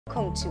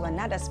welcome to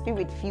another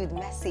spirit-filled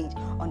message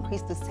on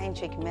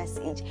Christocentric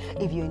Message.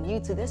 If you're new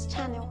to this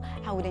channel,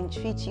 I would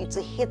entreat you to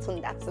hit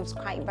on that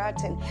subscribe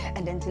button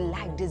and then to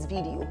like this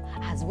video.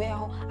 As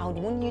well, I would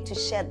want you to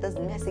share this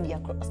message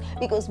across,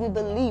 because we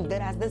believe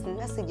that as this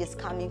message is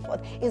coming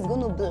forth, it's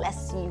going to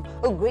bless you.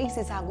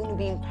 Graces are going to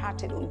be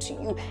imparted unto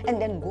you,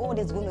 and then God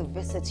is going to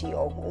visit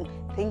your home.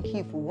 Thank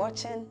you for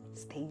watching.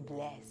 Stay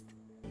blessed.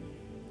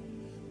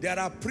 There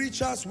are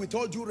preachers, with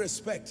all due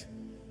respect,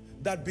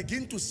 that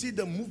begin to see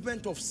the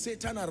movement of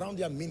Satan around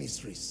their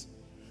ministries.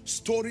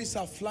 Stories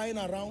are flying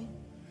around,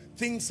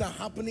 things are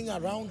happening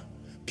around,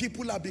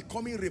 people are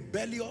becoming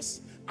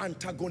rebellious,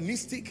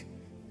 antagonistic.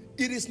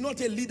 It is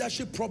not a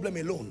leadership problem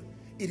alone.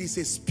 It is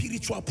a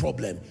spiritual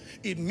problem.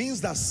 It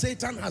means that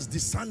Satan has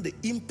discerned the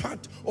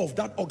impact of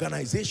that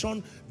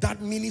organization,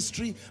 that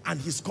ministry, and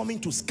he's coming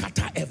to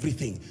scatter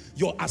everything.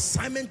 Your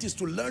assignment is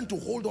to learn to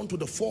hold on to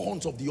the four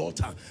horns of the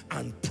altar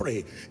and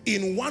pray.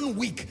 In 1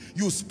 week,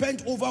 you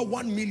spent over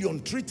 1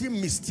 million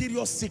treating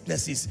mysterious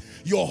sicknesses.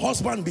 Your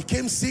husband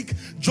became sick.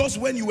 Just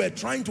when you were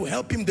trying to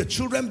help him, the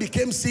children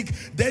became sick.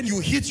 Then you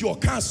hit your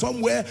car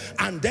somewhere,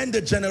 and then the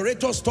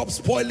generator stopped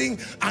spoiling,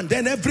 and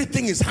then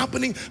everything is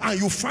happening,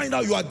 and you find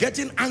out you are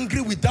getting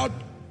angry without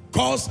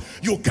cause.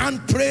 You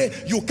can't pray,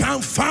 you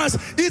can't fast.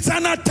 It's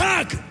an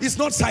attack. It's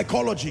not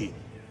psychology.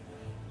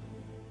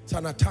 It's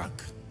an attack.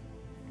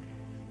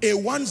 A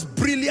once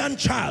brilliant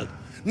child,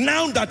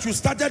 now that you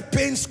started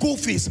paying school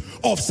fees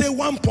of say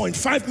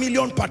 1.5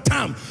 million per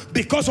term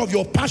because of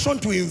your passion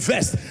to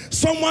invest,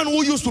 someone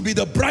who used to be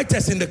the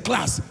brightest in the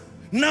class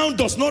now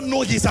does not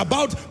know he's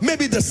about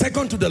maybe the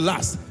second to the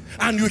last,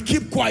 and you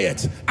keep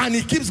quiet and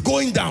he keeps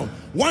going down.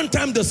 One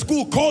time the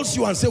school calls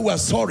you and say, "We're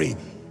sorry,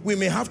 we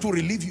may have to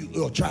relieve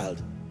your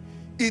child."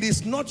 It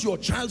is not your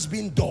child's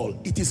being dull.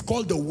 It is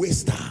called the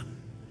waster.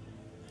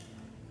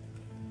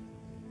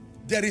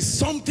 There is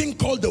something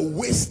called the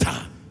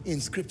waster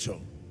in scripture.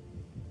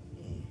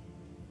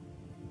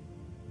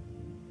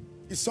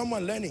 Is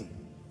someone learning?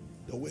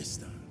 The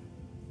waster.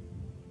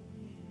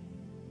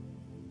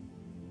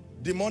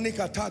 Demonic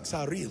attacks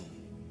are real.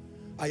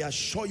 I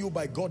assure you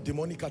by God,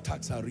 demonic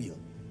attacks are real.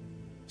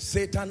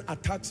 Satan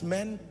attacks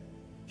men.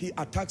 He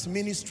attacks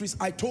ministries.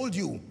 I told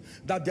you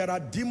that there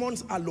are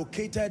demons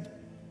allocated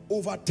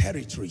over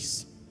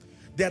territories.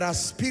 There are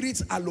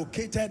spirits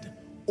allocated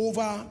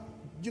over,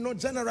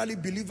 generally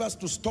believers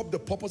to stop the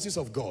purposes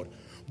of God.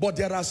 But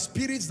there are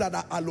spirits that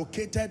are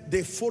allocated,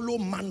 they follow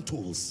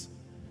mantles.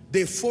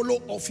 They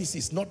follow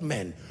offices, not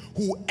men.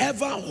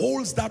 Whoever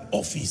holds that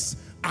office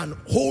and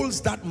holds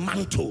that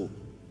mantle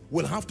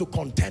will have to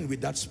contend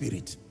with that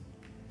spirit.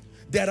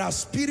 There are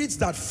spirits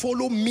that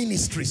follow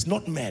ministries,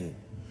 not men.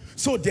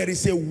 So there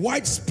is a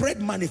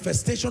widespread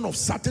manifestation of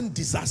certain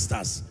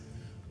disasters.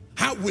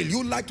 How will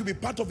you like to be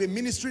part of a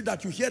ministry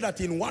that you hear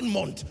that in 1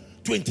 month,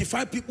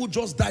 25 people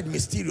just died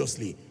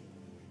mysteriously?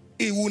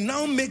 It will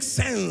now make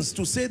sense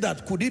to say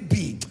that, could it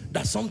be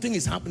that something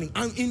is happening?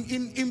 And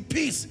in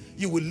peace,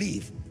 you will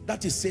leave.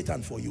 That is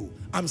Satan for you.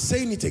 I'm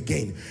saying it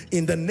again.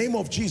 In the name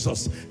of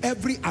Jesus,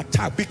 every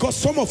attack, because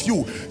some of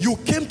you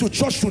came to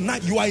church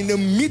tonight, you are in the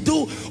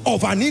middle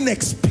of an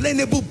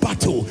inexplainable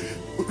battle.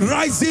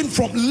 Rising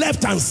from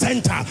left and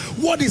center.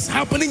 What is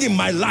happening in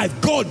my life?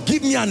 God,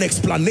 give me an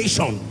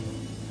explanation.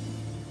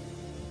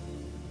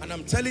 And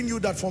I'm telling you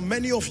that for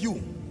many of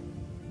you,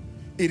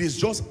 it is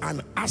just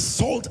an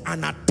assault,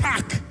 an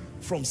attack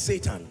from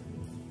Satan.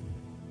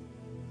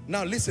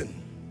 Now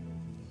listen,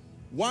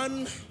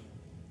 one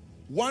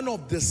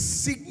of the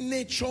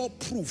signature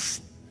proof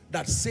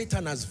that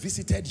Satan has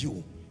visited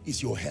you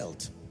is your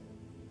health.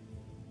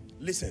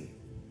 Listen,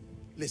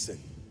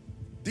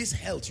 this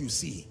health you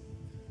see,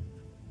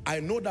 I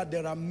know that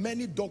there are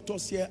many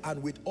doctors here,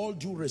 and with all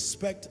due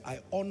respect, I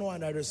honor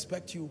and I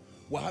respect you.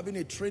 We're having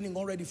a training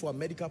already for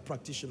medical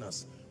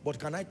practitioners. But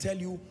can I tell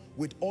you,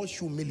 with all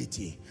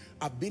humility,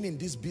 I've been in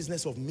this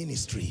business of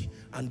ministry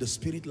and the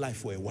spirit life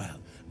for a while.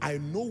 I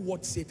know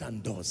what Satan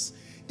does.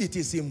 It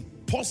is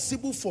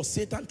impossible for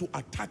Satan to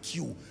attack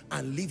you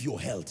and leave your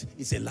health.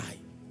 It's a lie.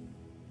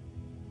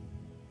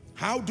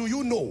 How do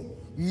you know?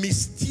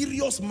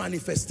 Mysterious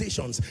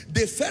manifestations.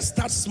 They first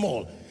start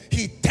small.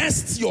 He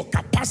tests your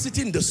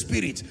capacity in the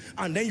spirit,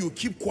 and then you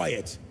keep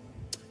quiet.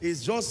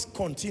 It's just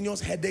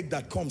continuous headache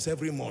that comes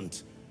every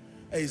month.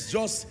 It's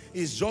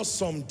just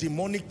some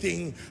demonic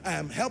thing.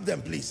 Help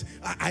them, please.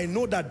 I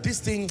know that this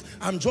thing,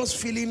 I'm just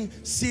feeling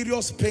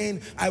serious pain.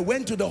 I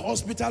went to the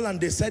hospital and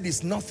they said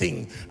it's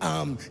nothing.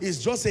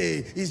 It's just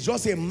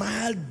a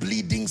mild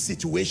bleeding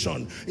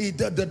situation.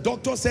 The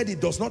doctor said he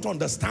does not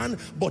understand,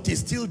 but it's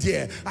still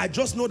there. I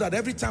just know that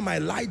every time I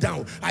lie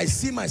down, I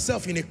see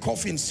myself in a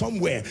coffin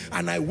somewhere,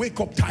 and I wake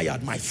up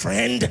tired. My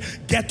friend,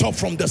 get up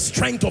from the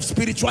strength of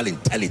spiritual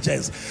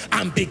intelligence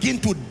and begin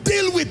to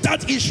deal with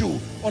that issue.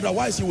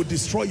 Otherwise, you would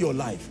destroy your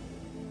life.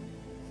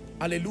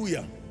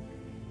 Hallelujah.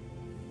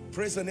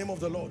 Praise the name of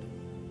the Lord.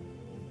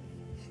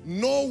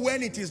 Know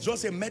when it is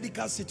just a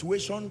medical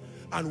situation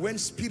and when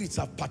spirits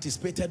have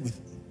participated with.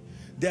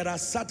 There are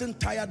certain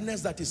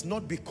tiredness that is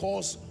not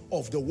because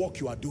of the work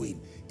you are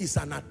doing. It's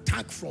an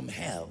attack from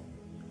hell.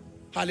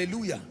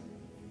 Hallelujah.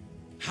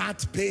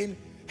 Heart pain,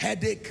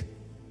 headache.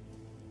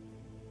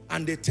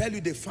 And they tell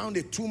you they found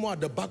a tumor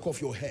at the back of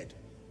your head.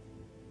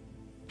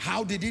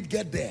 How did it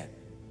get there?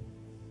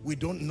 We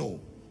don't know.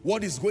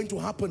 What is going to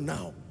happen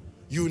now?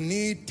 You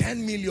need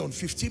 10 million,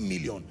 15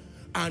 million,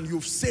 and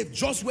you've saved.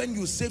 Just when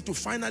you save to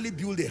finally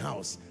build a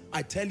house,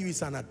 I tell you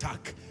it's an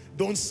attack.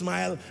 Don't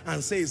smile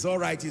and say it's all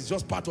right, it's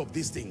just part of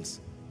these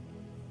things.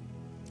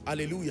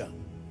 Hallelujah.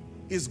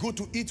 It's good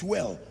to eat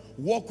well.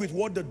 Walk with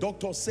what the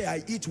doctors say.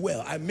 I eat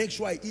well. I make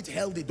sure I eat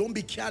healthy. Don't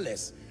be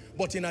careless.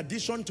 But in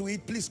addition to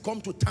it, please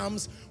come to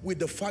terms with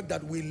the fact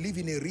that we live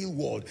in a real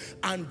world.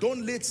 And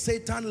don't let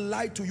Satan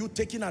lie to you,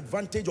 taking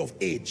advantage of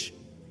age.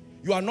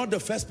 You are not the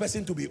first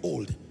person to be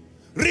old.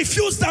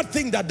 Refuse that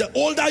thing that the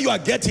older you are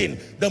getting,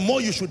 the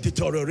more you should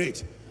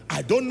deteriorate.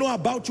 I don't know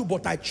about you,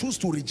 but I choose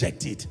to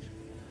reject it.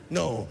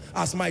 No,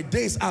 as my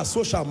days are,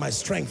 so shall my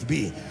strength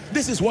be.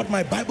 This is what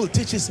my Bible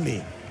teaches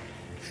me.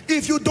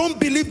 If you don't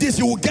believe this,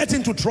 you will get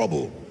into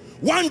trouble.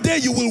 One day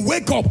you will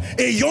wake up,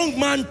 a young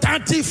man,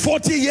 30,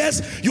 40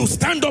 years, you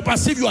stand up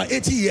as if you are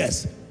 80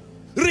 years.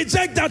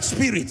 Reject that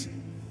spirit.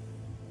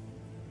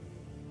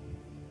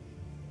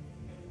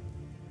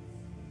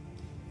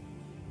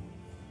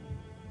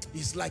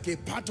 It's like a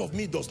part of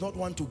me does not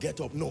want to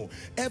get up. No,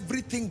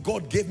 everything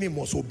God gave me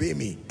must obey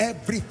me.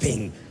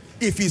 Everything.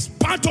 If it's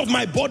part of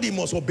my body,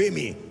 must obey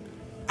me.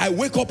 I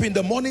wake up in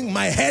the morning,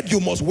 my head, you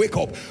must wake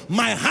up.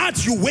 My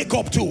heart, you wake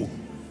up too.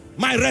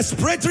 My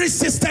respiratory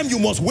system, you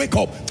must wake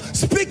up.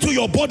 Speak to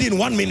your body in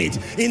 1 minute.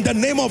 In the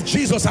name of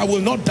Jesus, I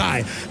will not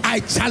die. I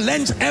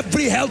challenge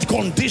every health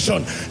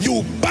condition.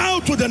 You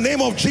bow to the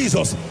name of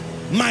Jesus.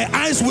 My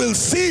eyes will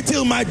see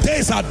till my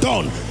days are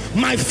done.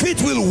 My feet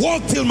will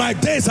walk till my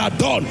days are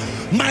done.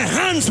 My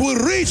hands will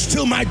reach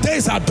till my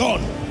days are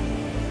done.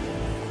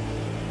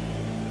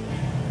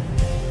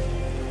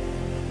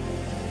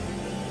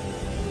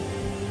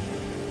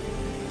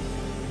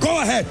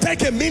 Go ahead,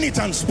 take a minute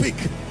and speak.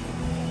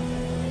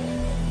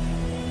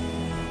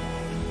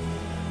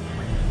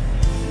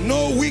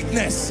 No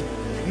weakness,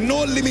 no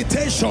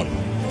limitation,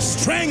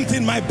 strength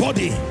in my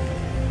body.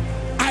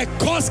 I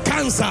cause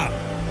cancer,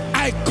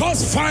 I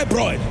cause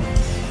fibroid,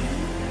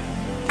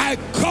 I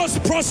cause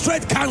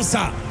prostate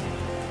cancer,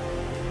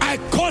 I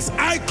cause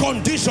eye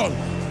condition,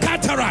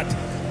 cataract,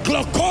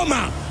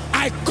 glaucoma.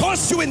 I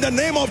curse you in the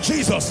name of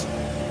Jesus.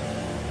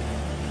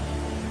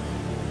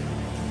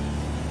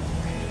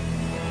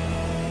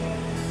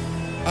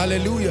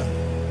 Hallelujah.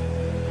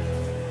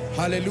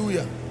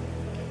 Hallelujah.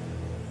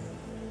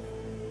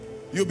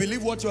 You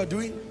believe what you are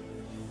doing?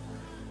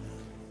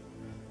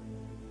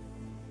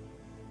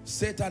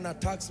 Satan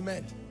attacks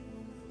men.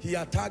 He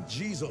attacked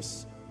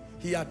Jesus.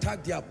 He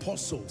attacked the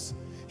apostles.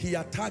 He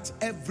attacks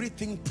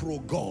everything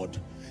pro-God.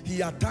 He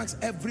attacks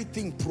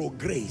everything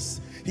pro-grace.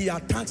 He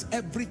attacks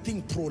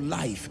everything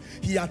pro-life.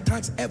 He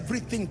attacks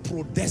everything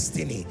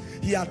pro-destiny.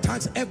 He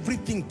attacks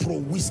everything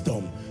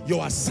pro-wisdom.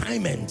 Your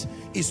assignment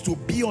is to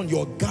be on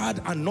your guard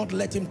and not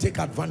let him take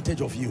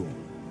advantage of you.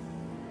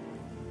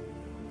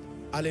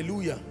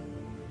 Hallelujah.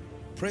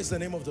 Praise the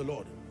name of the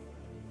Lord.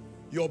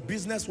 Your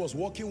business was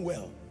working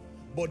well,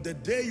 but the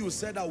day you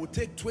said, I will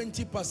take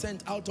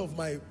 20% out of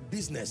my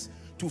business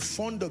to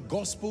fund the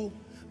gospel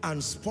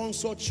and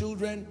sponsor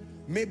children,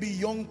 maybe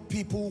young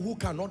people who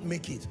cannot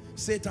make it,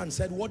 Satan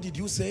said, what did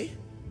you say?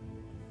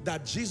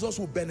 That Jesus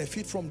will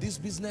benefit from this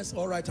business?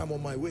 All right, I'm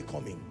on my way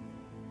coming.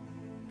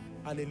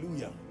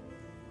 Hallelujah.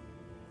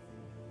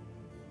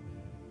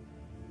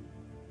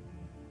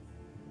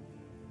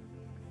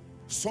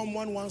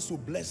 Someone wants to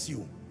bless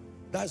you.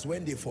 That's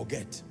when they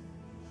forget.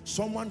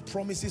 Someone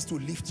promises to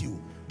lift you.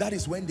 That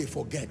is when they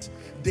forget.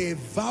 They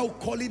vow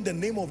calling the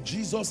name of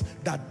Jesus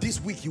that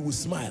this week you will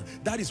smile.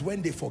 That is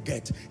when they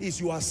forget.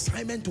 It's your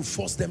assignment to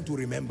force them to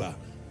remember.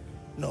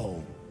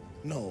 No,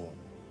 no,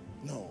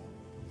 no.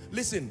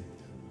 Listen,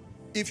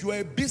 if you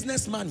are a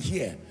businessman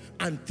here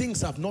and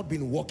things have not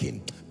been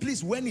working,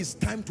 please, when it's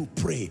time to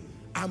pray,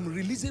 I'm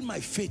releasing my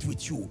faith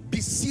with you.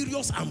 Be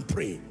serious and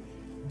pray.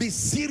 Be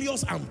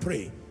serious and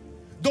pray.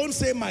 Don't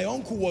say my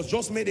uncle was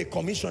just made a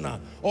commissioner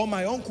or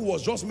my uncle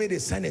was just made a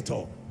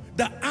senator.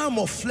 The arm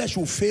of flesh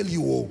will fail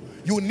you.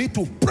 You need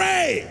to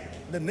pray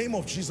in the name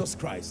of Jesus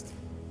Christ.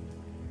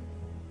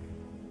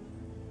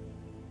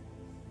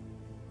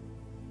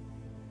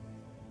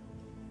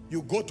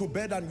 You go to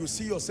bed and you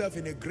see yourself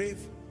in a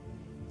grave.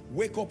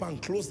 Wake up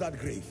and close that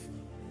grave.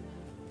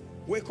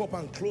 Wake up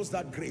and close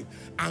that grave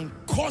and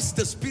curse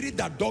the spirit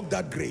that dug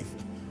that grave.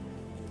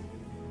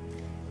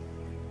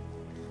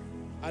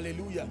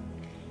 Hallelujah.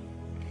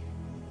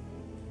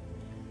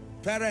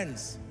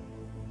 Parents,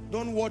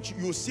 don't watch.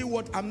 You see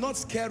what, I'm not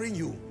scaring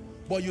you,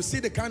 but you see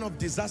the kind of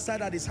disaster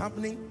that is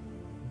happening.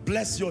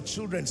 Bless your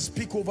children,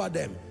 speak over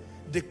them.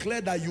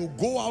 Declare that you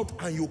go out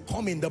and you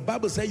come in. The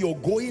Bible says you're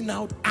going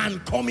out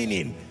and coming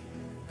in.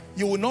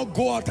 You will not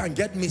go out and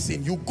get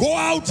missing. You go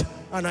out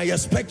and I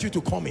expect you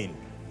to come in.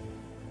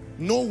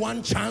 No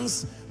one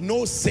chance,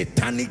 no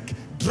satanic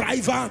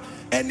driver,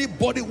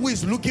 anybody who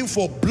is looking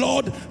for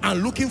blood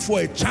and looking for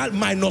a child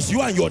minus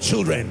you and your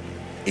children.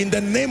 In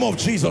the name of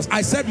Jesus.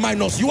 I said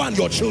minus you and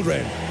your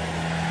children.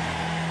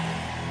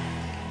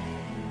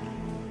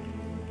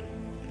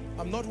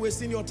 I'm not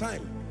wasting your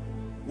time.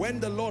 When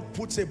the Lord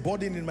puts a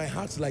burden in my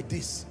heart like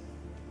this,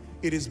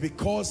 it is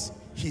because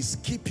He's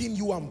keeping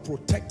you and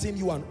protecting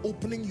you and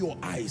opening your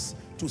eyes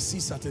to see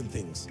certain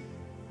things.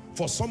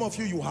 For some of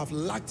you, you have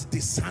lacked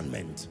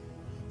discernment.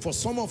 For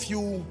some of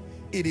you,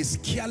 it is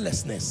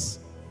carelessness.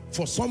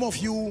 For some of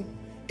you,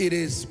 it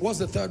is, what's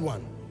the third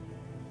one?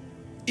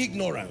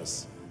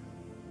 Ignorance.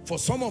 For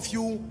some of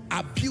you,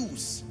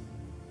 abuse.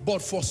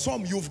 But for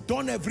some, you've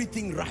done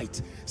everything right.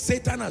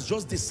 Satan has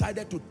just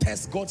decided to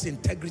test God's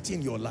integrity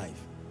in your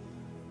life.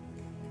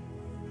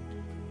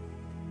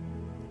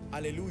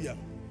 Hallelujah.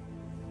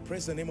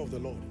 Praise the name of the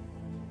Lord.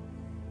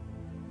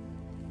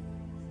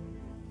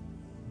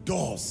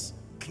 Doors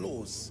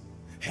close,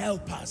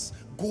 helpers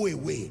go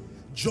away,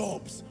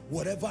 jobs,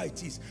 whatever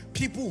it is.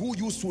 People who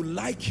used to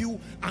like you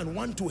and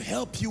want to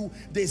help you,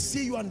 they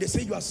see you and they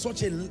say you are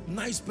such a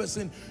nice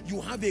person,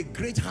 you have a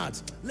great heart.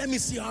 Let me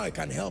see how I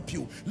can help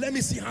you. Let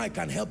me see how I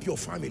can help your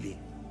family.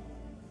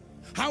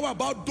 How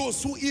about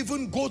those who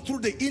even go through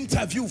the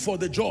interview for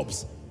the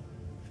jobs?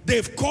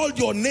 They've called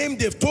your name,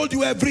 they've told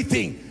you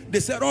everything. They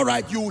said, all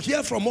right, you'll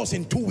hear from us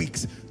in 2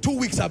 weeks. 2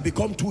 weeks have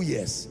become 2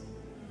 years.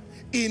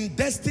 In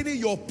destiny,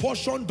 your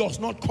portion does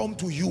not come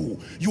to you.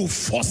 You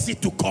force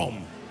it to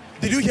come.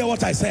 Did you hear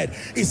what I said?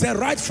 He said,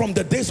 right from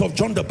the days of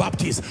John the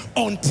Baptist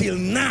until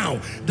now,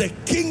 the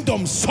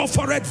kingdom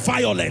suffered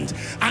violence.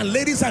 And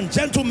ladies and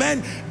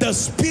gentlemen, the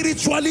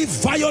spiritually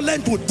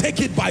violent will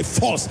take it by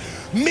force.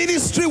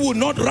 Ministry will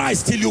not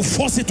rise till you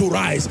force it to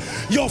rise.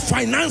 Your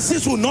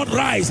finances will not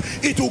rise.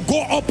 It will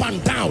go up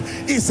and down.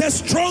 He says,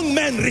 strong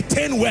men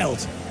retain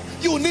wealth.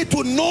 You need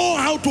to know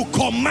how to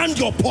command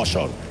your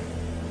portion.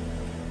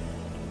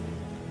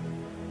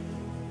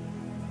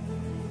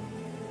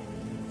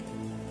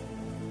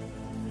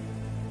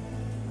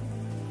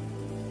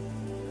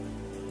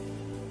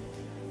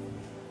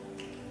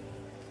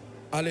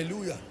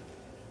 Hallelujah.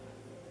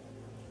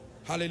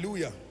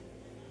 Hallelujah.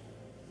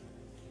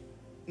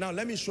 Now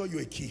let me show you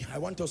a key. I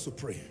want us to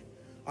pray.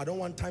 I don't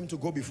want time to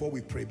go before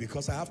we pray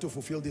because I have to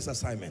fulfill this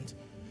assignment.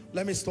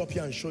 Let me stop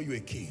here and show you a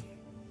key.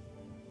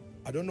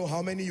 I don't know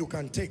how many you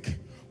can take,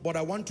 but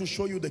I want to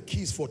show you the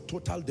keys for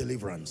total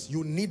deliverance.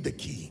 You need the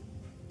key.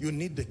 You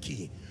need the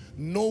key.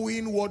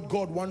 Knowing what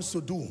God wants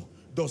to do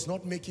does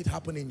not make it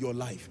happen in your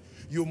life.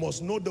 You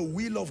must know the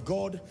will of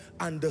God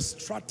and the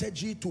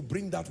strategy to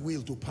bring that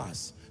will to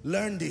pass.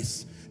 Learn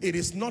this. It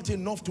is not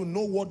enough to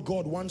know what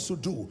God wants to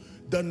do.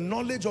 The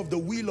knowledge of the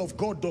will of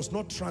God does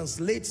not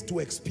translate to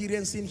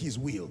experiencing His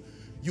will.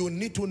 You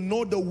need to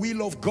know the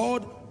will of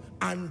God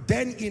and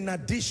then in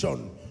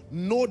addition,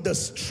 know the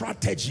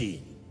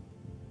strategy.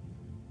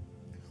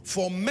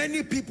 For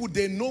many people,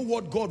 they know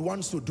what God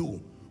wants to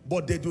do,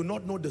 but they do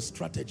not know the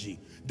strategy.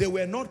 They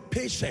were not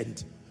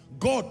patient.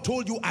 God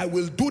told you, I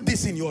will do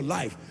this in your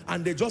life.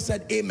 And they just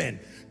said, amen.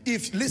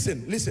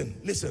 Listen.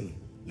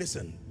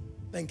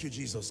 Thank you,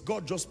 Jesus.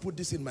 God just put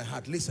this in my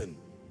heart. Listen.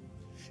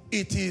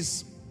 It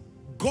is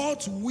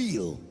God's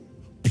will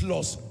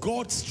plus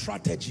God's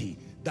strategy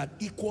that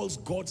equals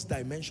God's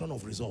dimension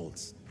of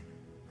results.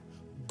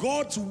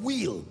 God's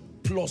will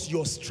plus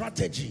your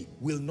strategy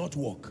will not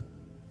work.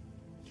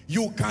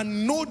 You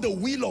can know the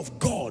will of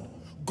God.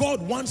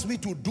 God wants me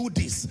to do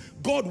this.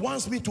 God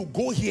wants me to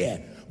go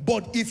here.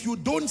 But if you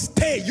don't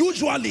stay,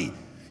 usually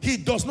He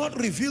does not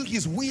reveal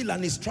His will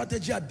and His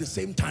strategy at the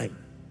same time.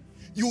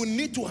 You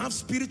need to have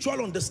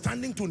spiritual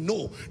understanding to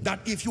know that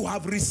if you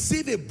have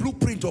received a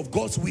blueprint of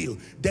God's will,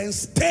 then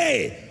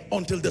stay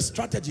until the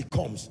strategy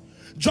comes.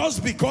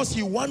 Just because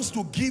He wants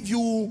to give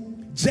you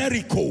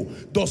Jericho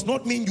does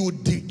not mean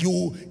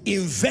you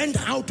invent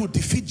how to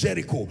defeat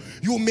Jericho.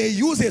 You may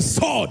use a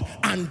sword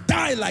and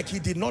die like He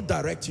did not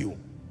direct you.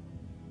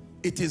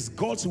 It is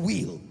God's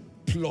will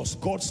plus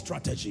God's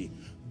strategy.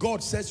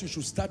 God says you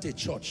should start a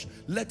church.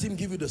 Let Him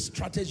give you the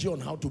strategy on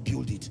how to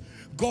build it.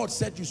 God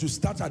said you should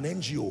start an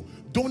NGO.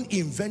 Don't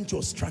invent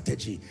your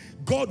strategy.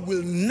 God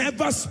will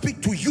never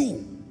speak to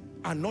you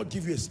and not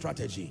give you a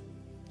strategy.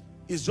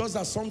 It's just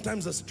that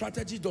sometimes the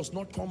strategy does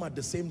not come at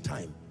the same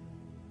time.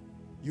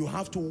 You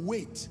have to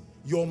wait.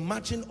 Your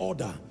marching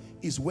order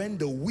is when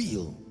the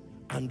will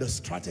and the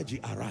strategy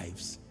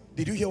arrives.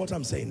 Did you hear what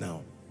I'm saying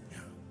now?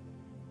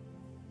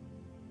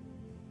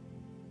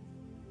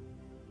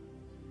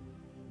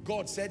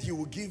 God said He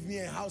will give me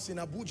a house in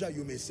Abuja,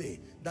 you may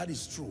say. That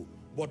is true.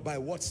 But by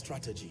what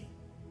strategy?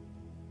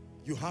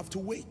 You have to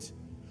wait.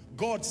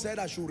 God said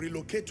I should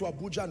relocate to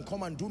Abuja and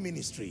come and do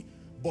ministry.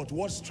 But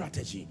what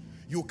strategy?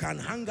 You can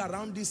hang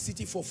around this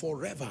city for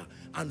forever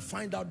and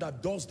find out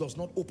that doors does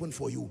not open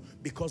for you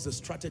because the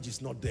strategy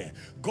is not there.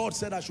 God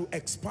said I should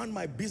expand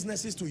my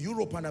businesses to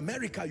Europe and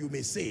America, you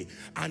may say,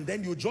 and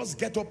then you just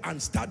get up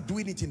and start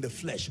doing it in the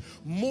flesh.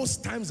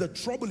 Most times the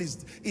trouble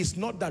is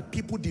not that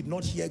people did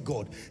not hear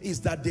God, is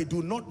that they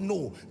do not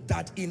know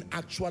that in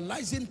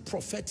actualizing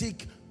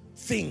prophetic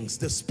things,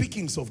 the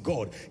speakings of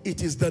God.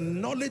 It is the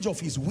knowledge of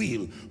his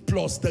will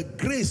plus the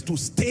grace to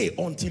stay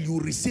until you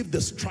receive the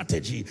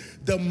strategy.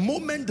 The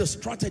moment the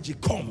strategy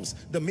comes,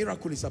 the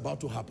miracle is about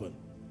to happen.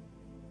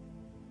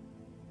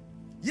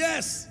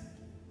 Yes,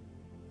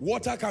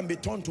 water can be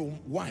turned to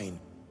wine,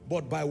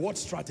 but by what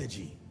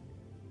strategy?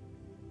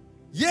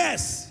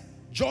 Yes,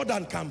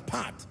 Jordan can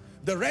part,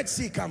 the Red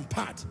Sea can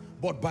part,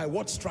 but by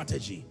what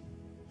strategy?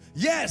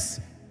 Yes,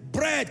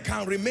 bread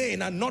can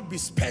remain and not be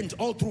spent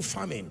all through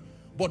famine,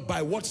 but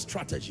by what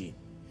strategy?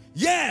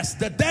 Yes,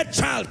 the dead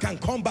child can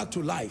come back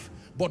to life,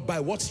 but by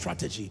what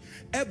strategy?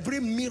 Every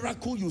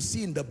miracle you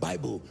see in the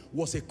Bible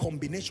was a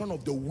combination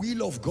of the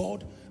will of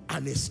God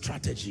and a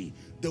strategy.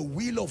 The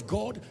will of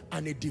God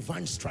and a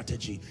divine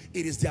strategy.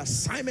 It is the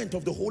assignment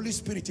of the Holy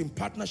Spirit in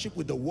partnership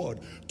with the Word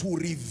to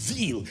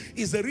reveal.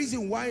 Is the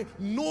reason why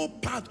no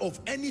part of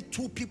any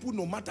two people,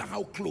 no matter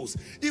how close,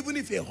 even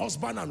if a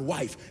husband and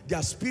wife,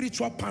 their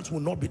spiritual parts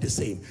will not be the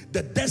same.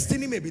 The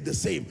destiny may be the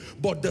same,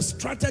 but the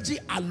strategy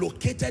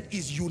allocated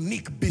is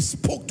unique,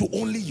 bespoke to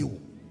only you.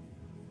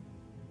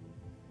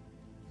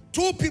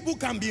 Two people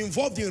can be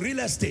involved in real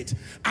estate,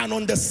 and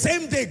on the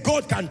same day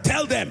God can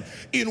tell them,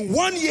 in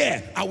 1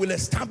 year I will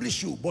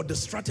establish you, but the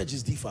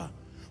strategies differ.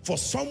 For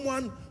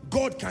someone,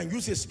 God can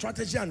use a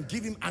strategy and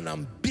give him an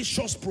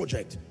ambitious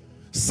project.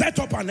 Set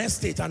up an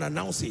estate and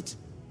announce it,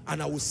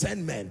 and I will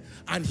send men,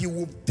 and he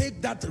will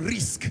take that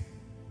risk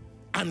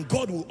and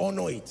God will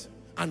honor it,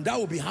 and that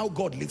will be how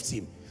God lifts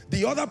him.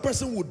 The other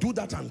person will do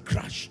that and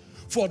crash.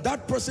 For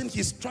that person,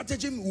 his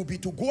strategy will be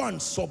to go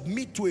and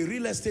submit to a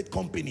real estate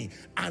company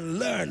and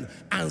learn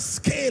and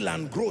scale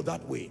and grow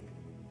that way.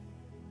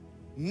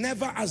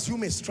 Never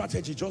assume a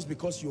strategy just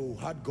because you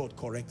heard God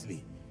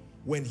correctly.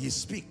 When he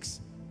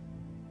speaks,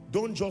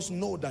 don't just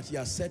know that he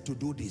has said to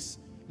do this.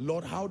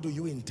 Lord, how do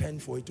you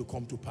intend for it to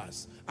come to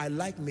pass? I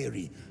like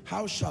Mary.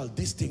 How shall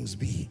these things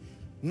be?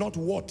 Not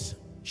what.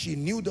 She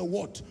knew the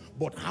what,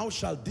 but how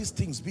shall these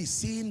things be,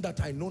 seeing that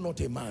I know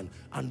not a man?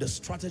 And the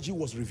strategy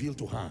was revealed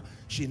to her.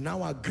 She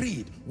now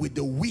agreed with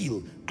the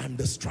will and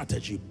the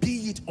strategy.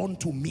 Be it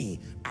unto me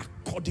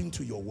according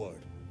to your word.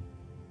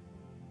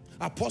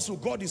 Apostle,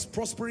 God is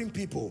prospering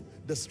people.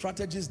 The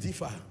strategies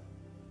differ.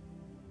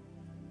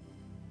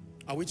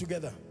 Are we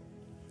together?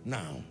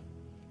 Now,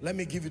 let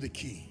me give you the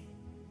key.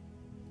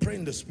 Pray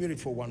in the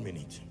spirit for 1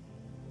 minute.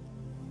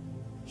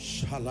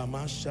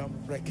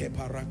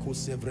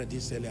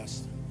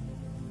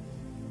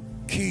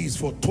 Keys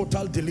for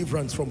total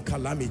deliverance from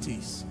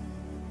calamities.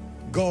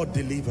 God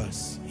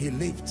delivers, he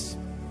lifts.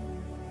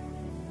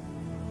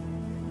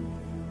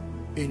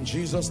 In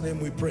Jesus' name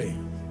we pray.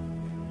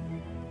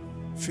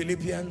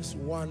 Philippians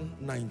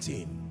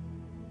 1:19.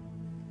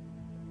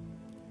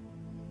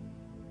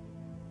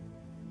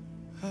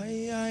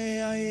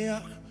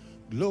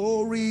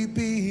 Glory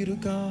be to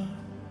God.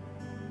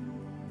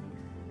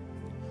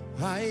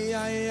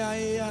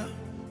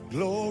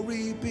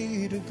 Glory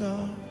be to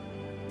God.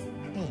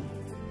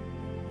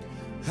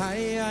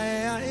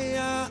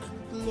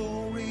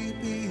 Glory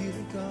be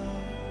to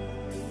God.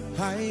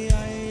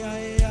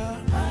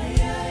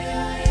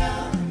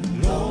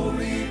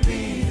 Glory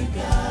be to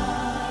God.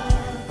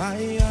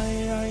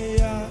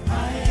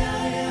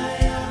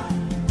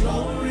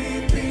 Glory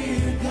be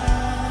to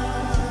God.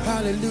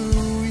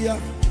 Hallelujah.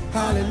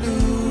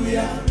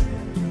 Hallelujah.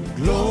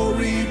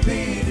 Glory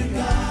be to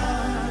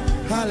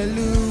God.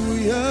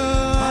 Hallelujah.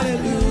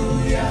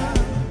 Hallelujah.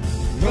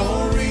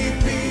 Glory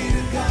be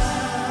to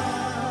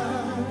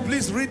God.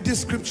 Please read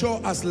this scripture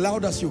as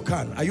loud as you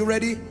can. Are you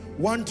ready?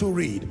 1 to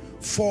read.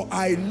 For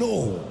I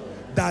know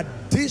that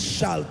this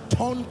shall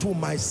turn to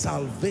my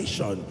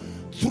salvation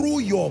through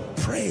your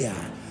prayer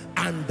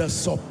and the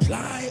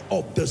supply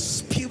of the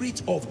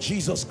Spirit of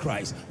Jesus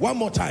Christ. One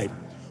more time.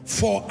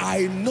 For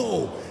I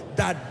know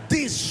that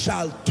this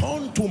shall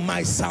turn to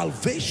my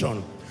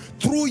salvation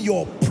through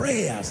your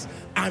prayers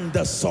and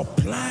the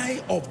supply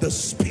of the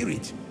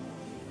Spirit.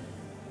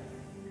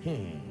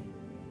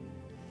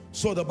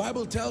 So the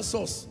Bible tells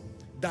us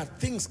that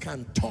things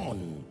can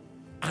turn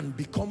and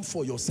become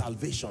for your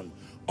salvation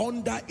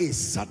under a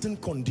certain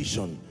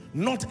condition.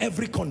 Not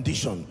every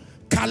condition.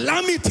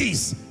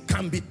 Calamities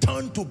can be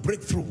turned to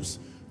breakthroughs,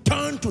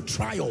 turned to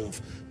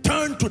triumph,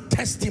 turned to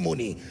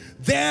testimony.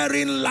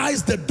 Therein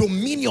lies the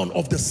dominion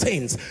of the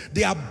saints,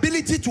 the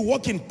ability to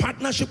work in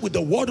partnership with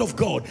the Word of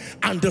God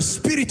and the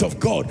Spirit of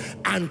God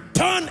and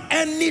turn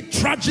any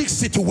tragic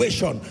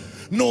situation,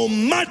 no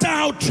matter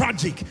how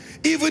tragic.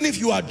 Even if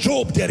you are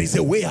Job, there is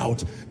a way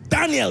out.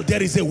 Daniel,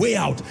 there is a way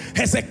out.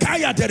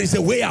 Hezekiah, there is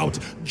a way out.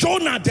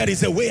 Jonah, there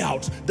is a way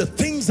out. The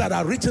things that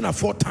are written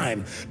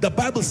aforetime, the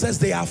Bible says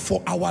they are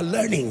for our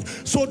learning,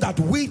 so that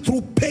we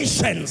through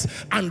patience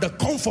and the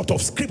comfort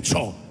of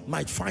Scripture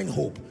might find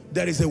hope.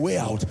 There is a way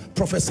out.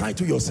 Prophesy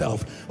to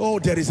yourself. Oh,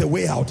 there is a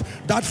way out.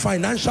 That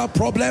financial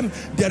problem,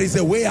 there is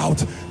a way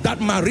out. That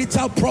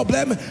marital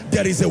problem,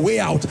 there is a way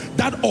out.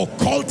 That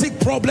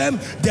occultic problem,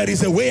 there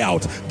is a way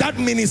out. That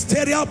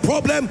ministerial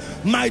problem,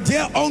 my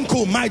dear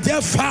uncle, my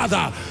dear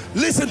father,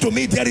 listen to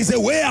me, there is a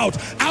way out.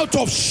 Out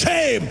of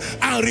shame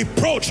and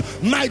reproach.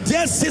 My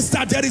dear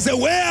sister, there is a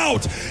way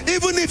out.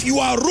 Even if you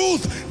are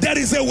Ruth, there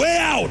is a way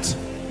out.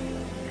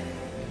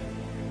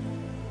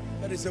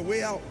 There is a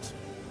way out.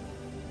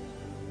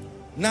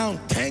 Now,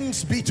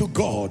 thanks be to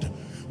God,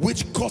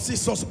 which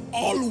causes us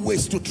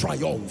always to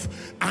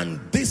triumph. And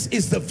this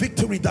is the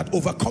victory that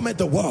overcometh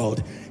the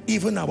world,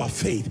 even our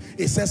faith.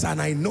 It says,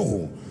 and I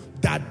know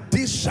that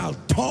this shall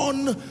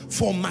turn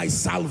for my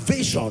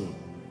salvation.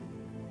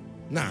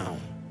 Now,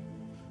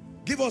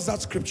 give us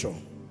that scripture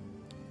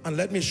and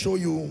let me show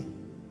you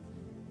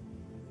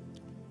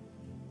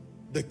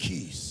the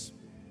keys.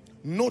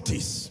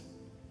 Notice,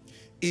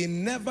 he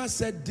never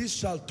said this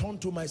shall turn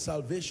to my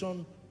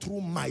salvation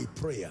through my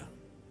prayer.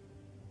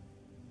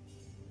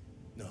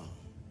 No.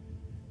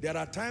 There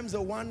are times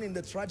the one in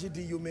the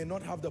tragedy you may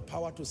not have the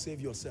power to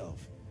save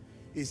yourself.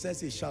 He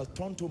says it shall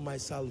turn to my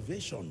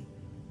salvation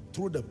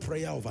through the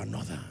prayer of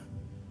another.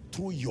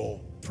 Through your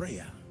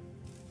prayer.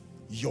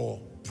 Your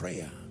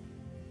prayer.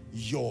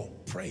 Your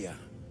prayer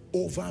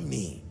over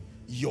me.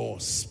 Your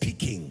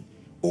speaking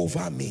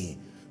over me.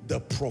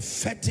 The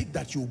prophetic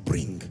that you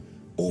bring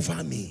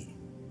over me.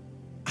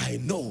 I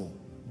know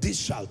this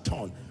shall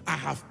turn. I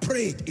have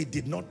prayed, it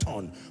did not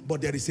turn.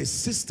 But there is a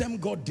system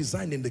God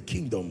designed in the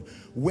kingdom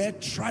where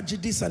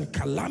tragedies and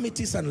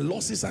calamities and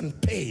losses and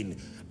pain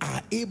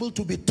are able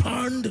to be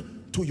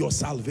turned to your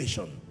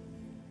salvation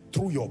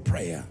through your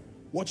prayer.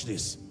 Watch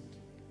this.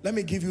 Let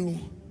me give you,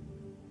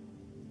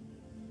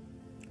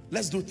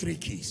 let's do 3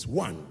 keys.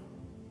 1,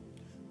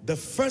 the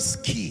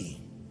first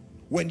key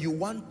when you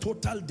want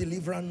total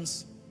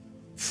deliverance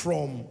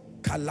from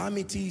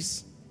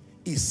calamities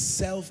is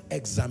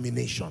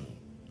self-examination.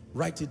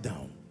 Write it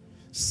down.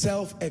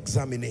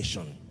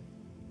 Self-examination.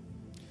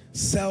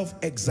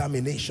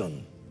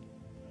 Self-examination.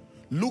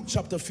 Luke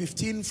chapter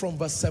 15 from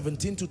verse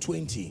 17 to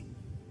 20.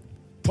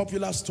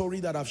 Popular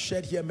story that I've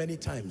shared here many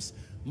times.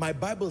 My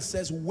Bible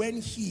says when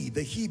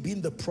the he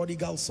being the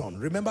prodigal son.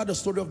 Remember the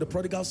story of the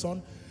prodigal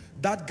son?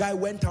 That guy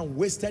went and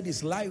wasted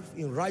his life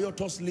in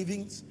riotous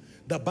livings.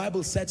 The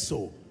Bible said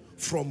so.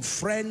 From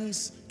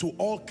friends to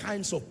all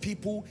kinds of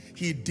people,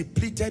 he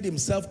depleted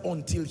himself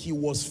until he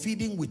was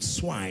feeding with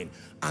swine.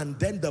 And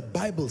then the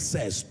Bible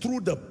says, through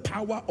the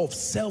power of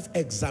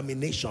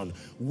self-examination,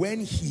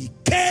 when he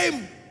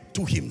came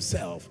to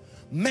himself,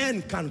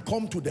 men can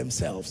come to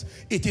themselves.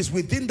 It is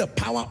within the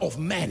power of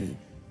men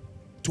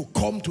to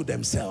come to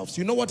themselves.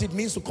 You know what it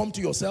means to come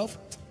to yourself?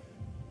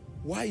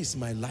 Why is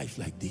my life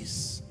like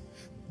this?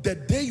 The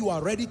day you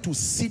are ready to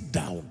sit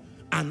down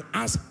and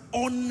ask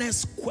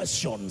honest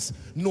questions,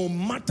 no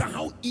matter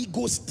how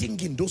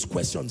ego-stinging those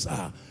questions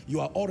are,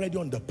 you are already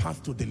on the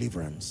path to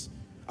deliverance.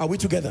 Are we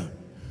together?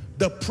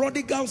 The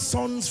prodigal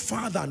son's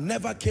father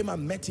never came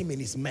and met him in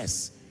his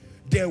mess.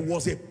 There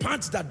was a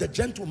part that the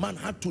gentleman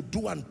had to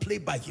do and play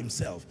by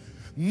himself.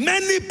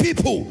 Many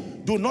people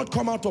do not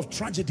come out of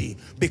tragedy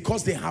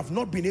because they have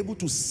not been able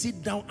to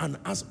sit down and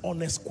ask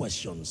honest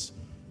questions.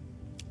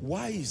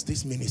 Why is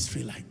this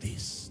ministry like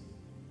this?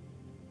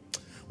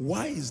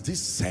 Why is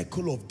this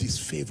cycle of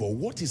disfavor?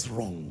 What is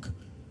wrong?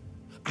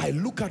 I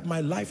look at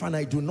my life and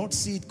I do not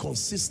see it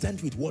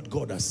consistent with what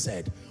God has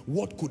said.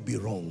 What could be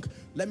wrong?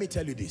 Let me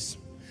tell you this.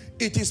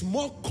 It is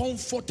more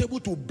comfortable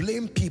to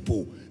blame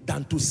people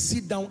than to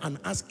sit down and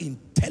ask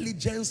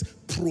intelligence,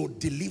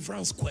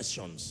 pro-deliverance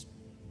questions.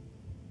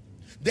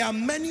 There are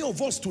many of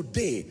us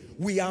today,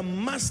 we are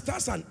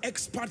masters and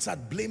experts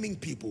at blaming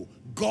people.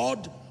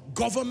 God,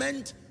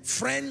 government,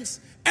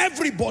 friends,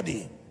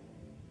 everybody.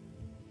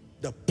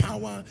 The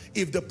power,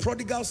 if the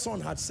prodigal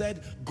son had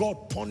said,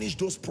 God punish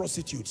those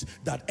prostitutes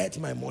that ate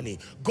my money.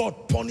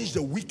 God punish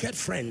the wicked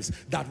friends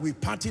that we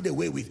partied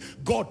away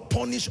with. God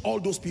punish all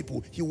those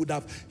people. He would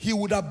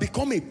have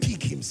become a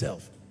pig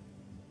himself.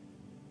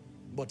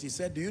 But he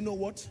said, do you know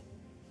what?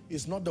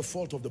 It's not the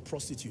fault of the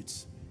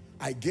prostitutes.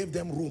 I gave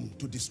them room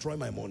to destroy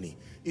my money.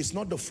 It's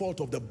not the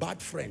fault of the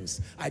bad friends.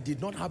 I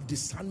did not have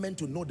discernment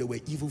to know they were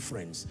evil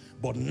friends.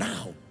 But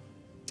now,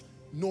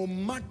 no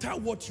matter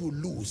what you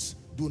lose,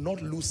 do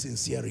not lose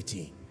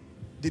sincerity.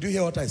 Did you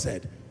hear what I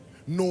said?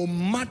 No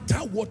matter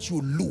what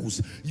you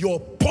lose, your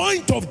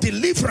point of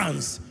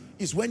deliverance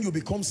is when you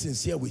become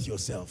sincere with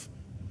yourself.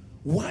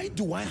 Why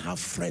do I have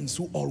friends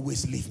who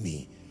always leave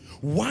me?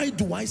 Why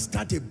do I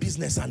start a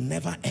business and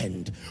never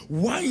end?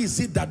 Why is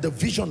it that the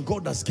vision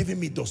God has given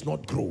me does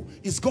not grow?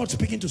 Is God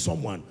speaking to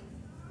someone?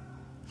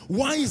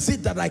 Why is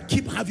it that I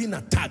keep having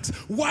attacks?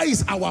 Why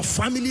is our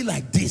family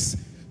like this?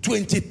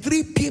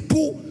 23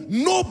 people,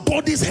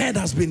 nobody's head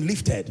has been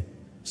lifted.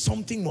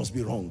 Something must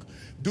be wrong.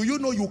 Do you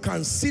know you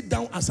can sit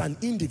down as an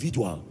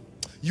individual?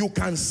 You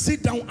can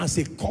sit down as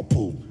a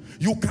couple.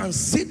 You can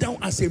sit down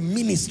as a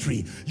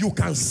ministry. You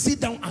can sit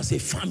down as a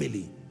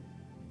family.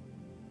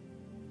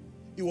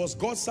 It was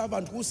God's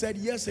servant who said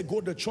years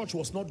ago the church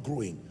was not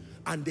growing,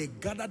 and they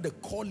gathered the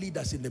core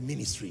leaders in the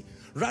ministry.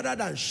 Rather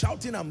than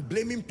shouting and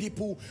blaming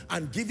people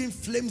and giving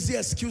flimsy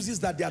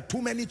excuses that there are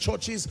too many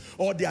churches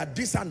or there are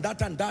this and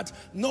that,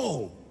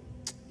 no.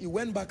 He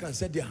went back and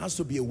said there has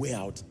to be a way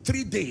out.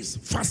 3 days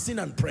fasting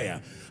and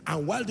prayer.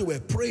 And while they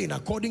were praying,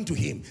 according to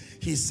him,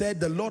 he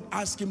said the Lord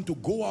asked him to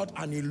go out,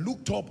 and he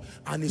looked up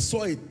and he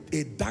saw a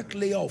dark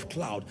layer of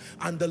cloud.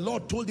 And the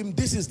Lord told him,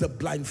 this is the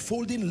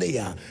blindfolding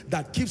layer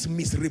that keeps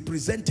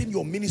misrepresenting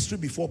your ministry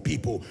before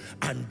people.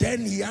 And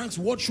then he asked,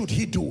 what should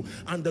he do?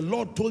 And the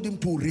Lord told him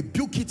to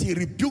rebuke it. He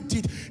rebuked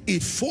it.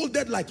 It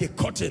folded like a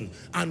curtain.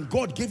 And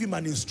God gave him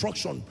an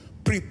instruction.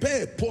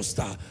 Prepare a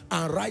poster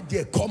and write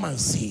there, come and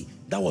see.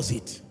 That was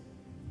it.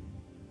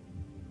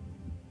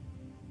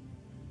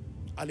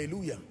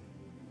 Hallelujah.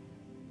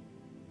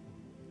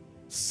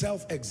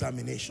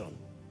 Self-examination.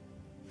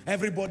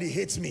 Everybody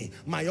hates me.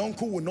 My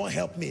uncle will not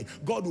help me.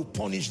 God will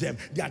punish them.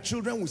 Their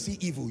children will see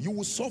evil. You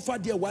will suffer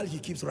there while he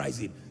keeps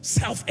rising.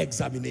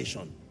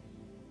 Self-examination.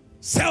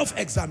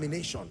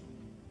 Self-examination.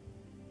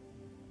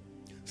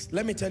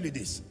 Let me tell you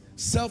this.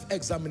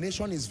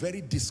 Self-examination is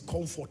very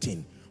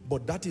discomforting,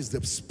 but that is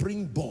the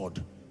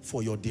springboard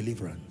for your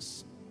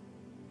deliverance.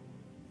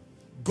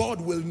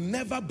 God will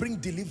never bring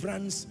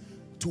deliverance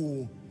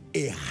to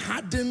a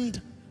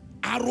hardened,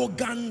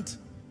 arrogant,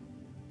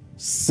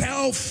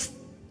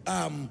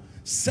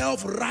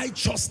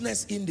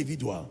 self-righteousness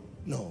individual.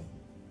 No.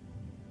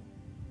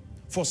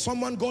 For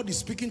someone, God is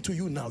speaking to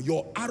you now.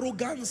 Your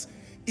arrogance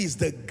is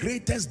the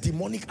greatest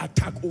demonic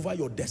attack over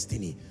your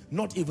destiny,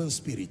 not even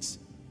spirits.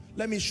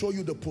 Let me show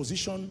you the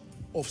position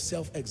of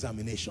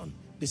self-examination.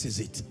 This is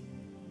it.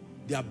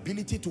 The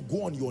ability to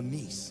go on your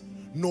knees.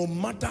 No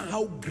matter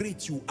how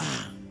great you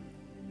are,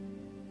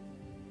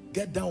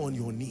 get down on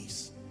your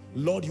knees.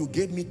 Lord, you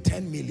gave me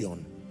 10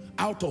 million.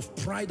 Out of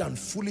pride and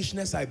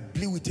foolishness, I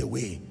blew it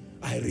away.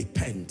 I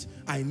repent.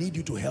 I need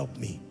you to help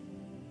me.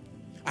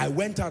 I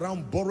went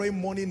around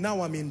borrowing money.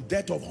 Now I'm in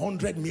debt of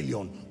 100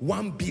 million,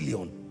 1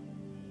 billion.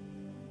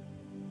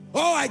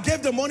 Oh, I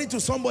gave the money to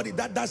somebody.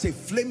 That's a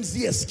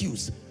flimsy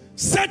excuse.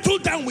 Settle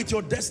down with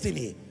your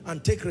destiny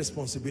and take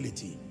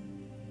responsibility.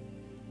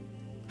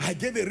 I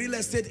gave a real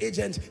estate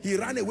agent, he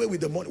ran away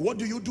with the money. What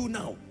do you do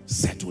now?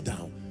 Settle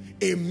down.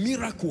 A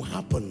miracle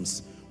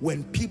happens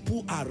when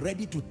people are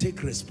ready to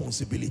take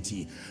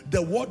responsibility.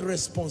 The word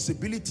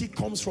responsibility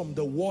comes from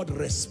the word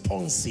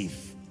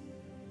responsive.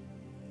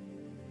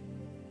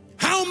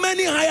 How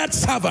many hired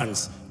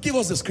servants? Give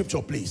us the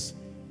scripture, please.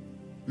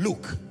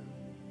 Look.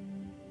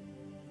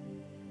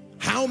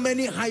 How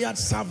many hired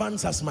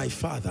servants has my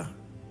father?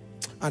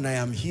 And I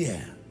am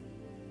here.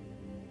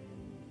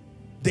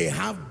 They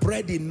have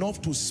bread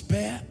enough to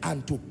spare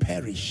and to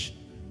perish,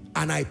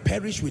 and I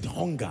perish with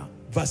hunger.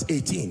 Verse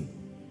 18.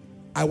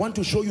 I want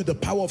to show you the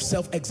power of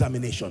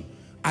self-examination.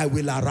 I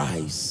will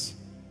arise.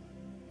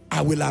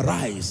 I will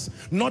arise.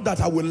 Not that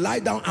I will lie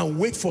down and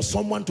wait for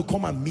someone to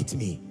come and meet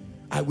me.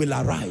 I will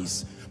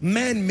arise.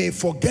 Men may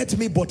forget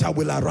me, but I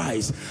will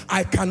arise.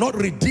 I cannot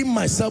redeem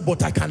myself,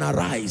 but I can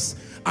arise.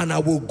 And I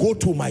will go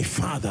to my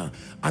father,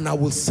 and I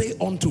will say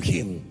unto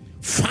him,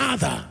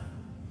 Father,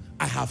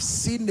 I have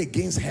sinned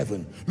against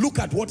heaven. Look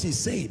at what he's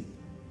saying.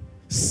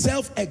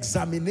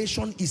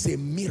 Self-examination is a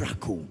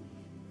miracle.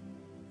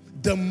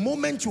 The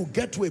moment you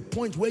get to a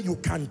point where you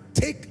can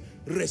take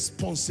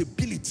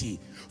responsibility,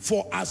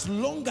 for as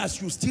long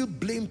as you still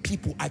blame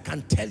people, I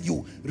can tell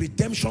you,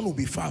 redemption will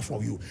be far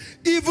from you.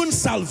 Even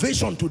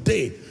salvation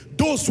today,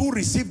 those who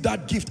receive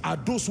that gift are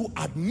those who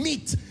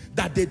admit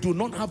that they do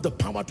not have the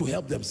power to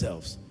help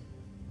themselves.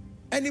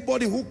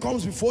 Anybody who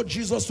comes before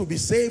Jesus to be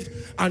saved,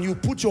 and you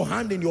put your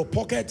hand in your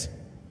pocket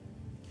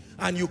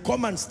and you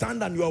come and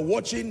stand and you are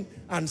watching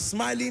and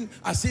smiling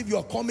as if you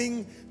are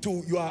coming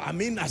to,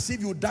 as if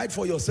you died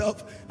for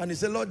yourself, and you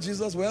say, Lord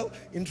Jesus, well,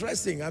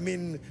 interesting, I'm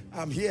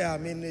here,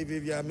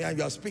 if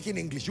you are speaking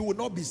English, you will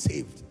not be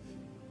saved.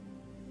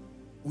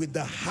 With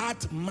the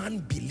heart man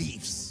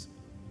believes.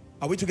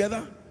 Are we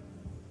together?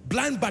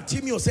 Blind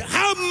Bartimaeus said,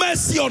 have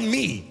mercy on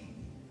me.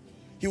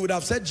 He would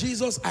have said,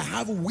 Jesus, I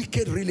have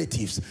wicked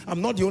relatives.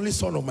 I'm not the only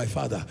son of my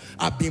father.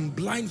 I've been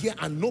blind here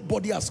and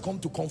nobody has come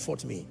to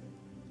comfort me.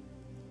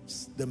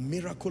 It's the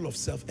miracle of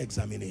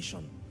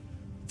self-examination.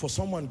 For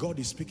someone, God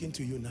is speaking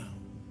to you now.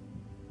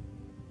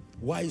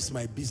 Why is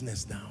my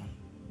business down?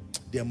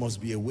 There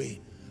must be a way.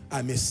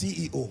 I'm a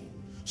CEO.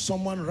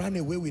 Someone ran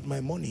away with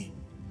my money.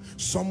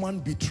 Someone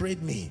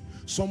betrayed me.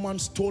 Someone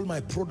stole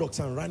my products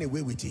and ran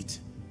away with it.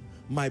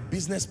 My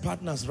business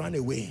partners ran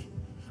away.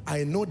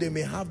 I know they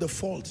may have the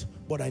fault,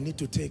 but I need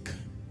to take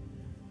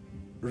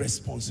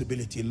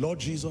responsibility. Lord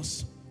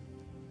Jesus,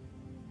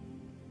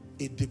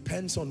 it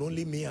depends on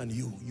only me and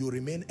you. You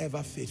remain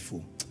ever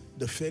faithful.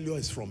 The failure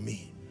is from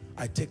me.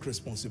 I take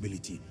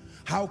responsibility.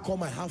 How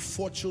come I have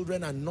 4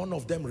 children and none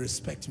of them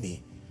respect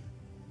me?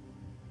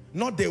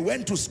 Not they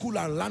went to school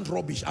and learned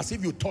rubbish as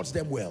if you taught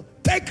them well.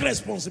 Take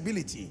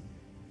responsibility.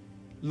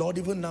 Lord,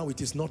 even now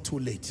it is not too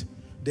late.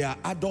 They are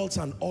adults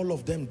and all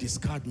of them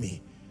discard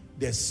me.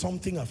 There's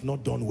something I've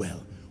not done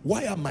well.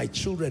 Why are my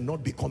children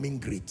not becoming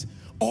great?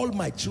 All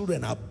my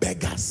children are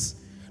beggars.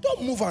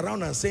 Don't move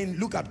around and saying,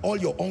 look at all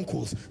your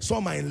uncles.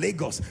 Some are in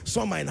Lagos,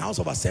 some are in House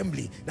of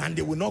Assembly, and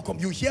they will not come.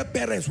 You hear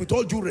parents, with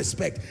all due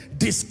respect,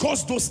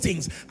 discuss those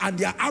things, and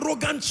their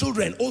arrogant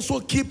children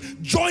also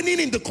keep joining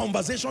in the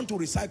conversation to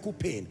recycle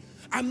pain.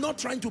 I'm not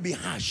trying to be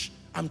harsh.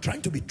 I'm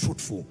trying to be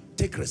truthful.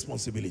 Take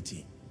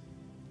responsibility.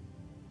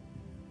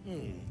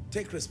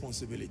 Take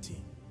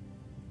responsibility.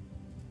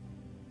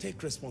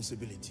 Take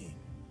responsibility.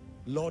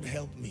 Lord,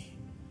 help me.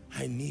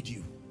 I need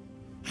you.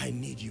 I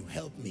need you.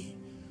 Help me.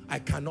 I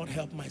cannot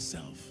help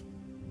myself.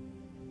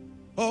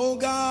 Oh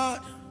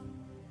God,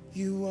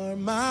 you are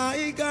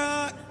my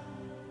God.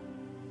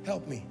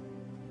 Help me.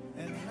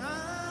 And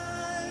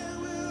I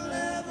will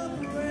ever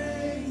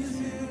praise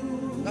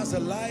you. That's a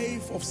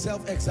life of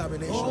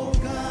self-examination. Oh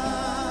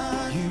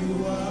God,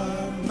 you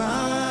are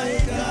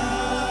my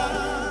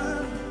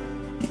God.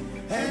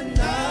 And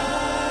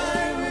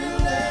I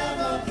will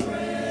ever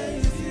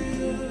praise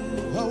you.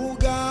 Oh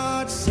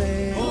God,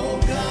 say, oh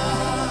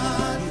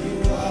God,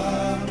 you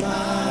are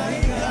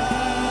my God.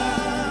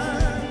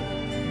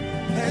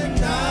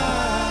 And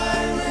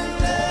I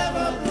will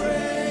ever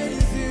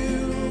praise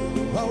you.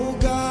 Oh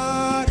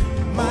God,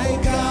 my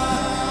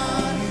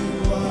God,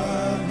 you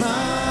are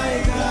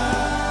my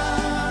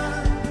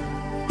God.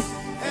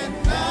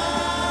 And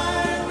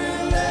I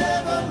will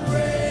ever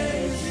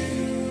praise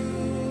you.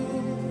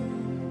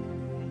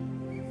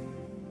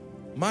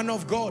 Man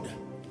of God,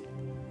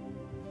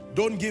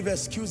 don't give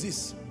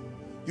excuses.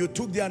 You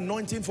took the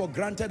anointing for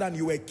granted and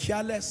you were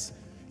careless.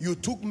 You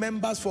took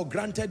members for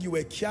granted, you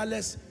were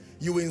careless.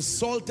 You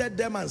insulted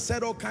them and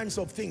said all kinds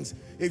of things.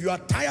 If you are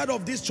tired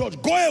of this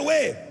church, go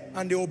away.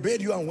 And they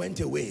obeyed you and went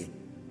away.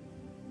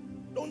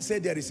 Don't say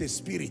there is a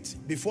spirit.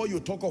 Before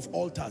you talk of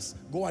altars,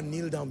 go and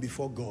kneel down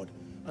before God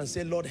and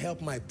say, Lord,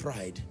 help my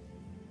pride.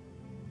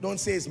 Don't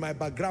say it's my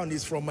background,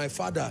 it's from my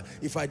father.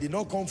 If I did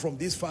not come from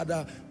this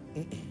father,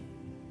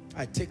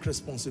 I take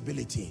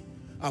responsibility.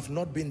 I've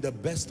not been the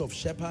best of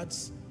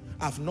shepherds.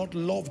 I've not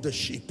loved the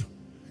sheep.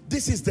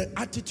 This is the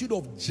attitude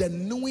of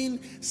genuine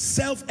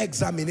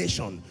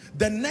self-examination.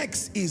 The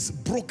next is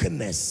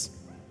brokenness.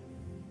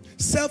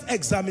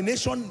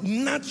 Self-examination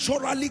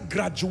naturally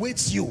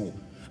graduates you.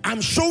 I'm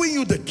showing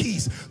you the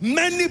keys.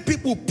 Many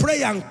people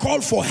pray and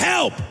call for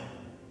help,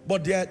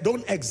 but they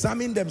don't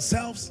examine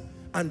themselves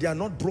and they are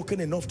not broken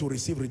enough to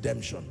receive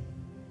redemption.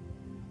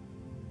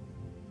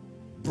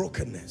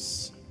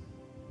 Brokenness.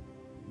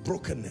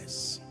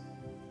 Brokenness.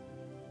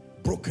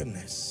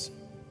 Brokenness.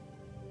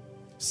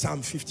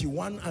 Psalm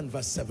 51 and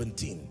verse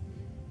 17.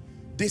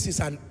 This is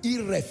an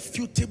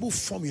irrefutable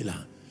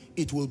formula.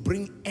 It will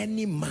bring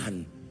any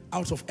man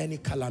out of any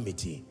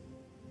calamity.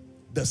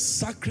 The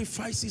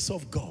sacrifices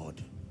of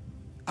God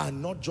are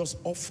not just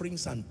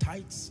offerings and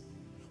tithes,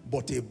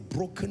 but a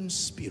broken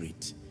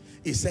spirit.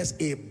 It says,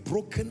 a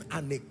broken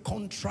and a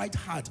contrite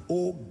heart,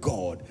 O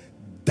God,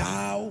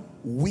 thou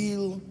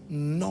will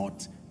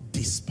not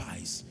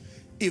despise.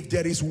 If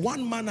there is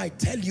one man, I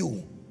tell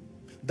you,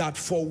 that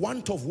for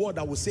want of word,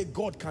 I will say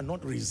God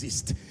cannot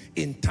resist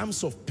in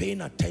terms of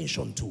paying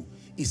attention to,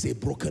 is a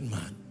broken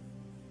man.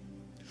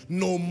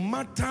 No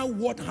matter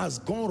what has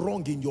gone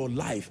wrong in your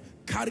life,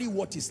 carry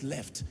what is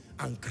left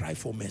and cry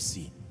for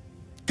mercy.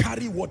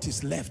 Carry what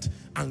is left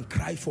and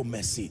cry for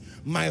mercy.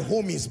 My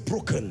home is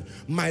broken.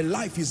 My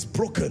life is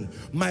broken.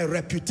 My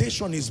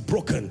reputation is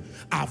broken.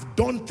 I've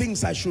done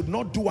things I should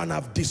not do and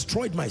I've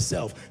destroyed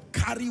myself.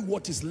 Carry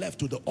what is left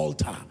to the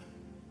altar.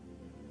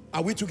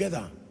 Are we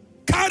together?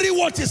 Carry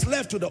what is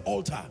left to the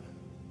altar.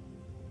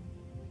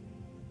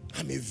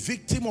 I'm a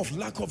victim of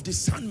lack of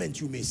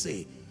discernment, you may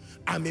say.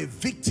 I'm a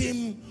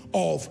victim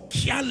of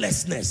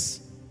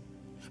carelessness.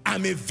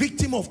 I'm a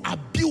victim of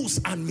abuse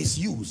and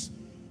misuse.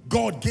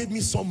 God gave me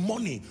some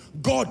money.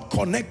 God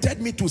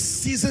connected me to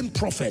seasoned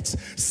prophets,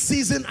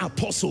 seasoned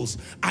apostles.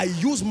 I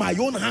used my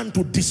own hand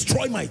to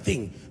destroy my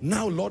thing.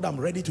 Now, Lord, I'm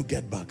ready to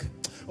get back.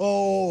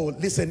 Oh,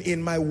 listen,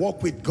 in my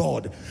walk with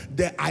God,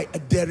 there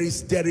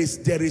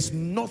is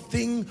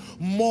nothing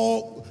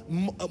more,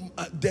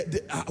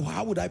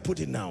 how would I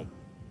put it now?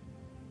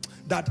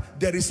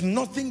 That there is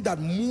nothing that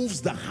moves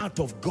the heart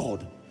of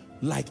God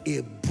like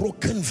a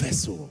broken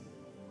vessel.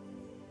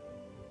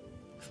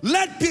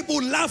 Let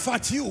people laugh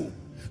at you.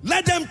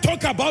 Let them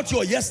talk about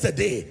your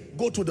yesterday.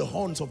 Go to the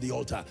horns of the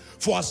altar.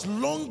 For as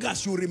long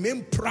as you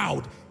remain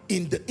proud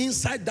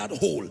inside that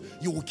hole,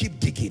 you will keep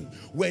digging.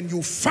 When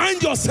you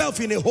find yourself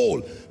in a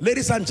hole,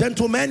 ladies and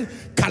gentlemen,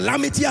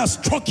 calamity has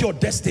struck your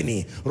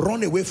destiny.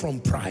 Run away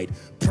from pride.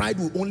 Pride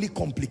will only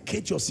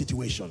complicate your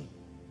situation.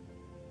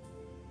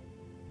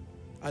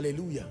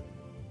 Hallelujah.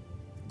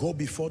 Go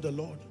before the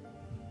Lord.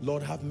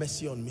 Lord, have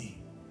mercy on me.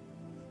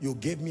 You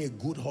gave me a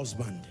good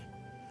husband.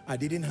 I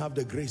didn't have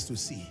the grace to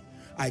see.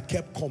 I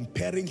kept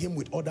comparing him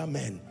with other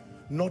men,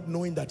 not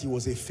knowing that he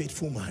was a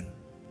faithful man.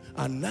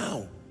 And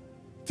now,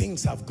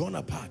 things have gone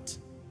apart.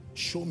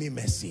 Show me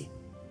mercy.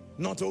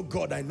 Not, oh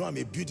God, I know I'm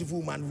a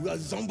beautiful man.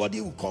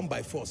 Somebody will come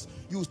by force.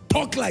 You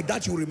talk like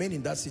that, you remain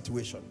in that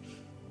situation.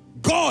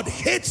 God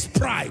hates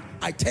pride,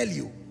 I tell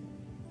you.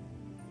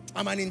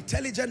 I'm an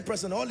intelligent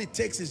person. All it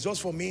takes is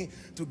just for me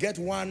to get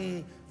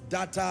one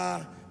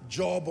data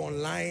job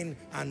online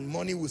and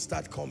money will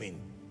start coming.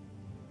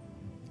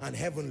 And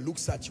heaven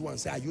looks at you and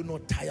says, are you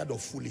not tired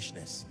of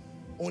foolishness?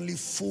 Only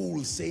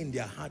fools say in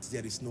their hearts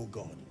there is no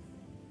God.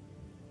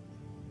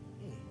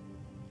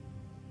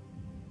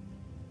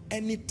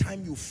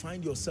 Anytime you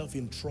find yourself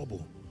in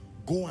trouble,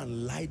 go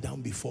and lie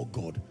down before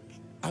God.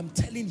 I'm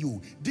telling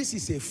you, this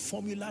is a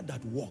formula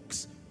that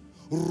works.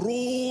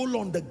 Roll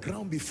on the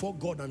ground before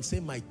God and say,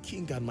 my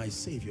King and my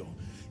Savior,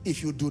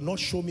 if you do not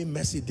show me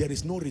mercy, there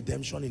is no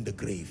redemption in the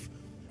grave.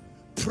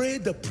 Pray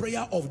the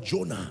prayer of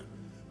Jonah.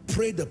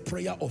 Pray the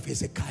prayer of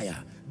Hezekiah.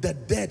 The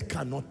dead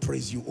cannot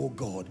praise you, oh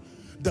God.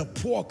 The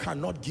poor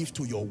cannot give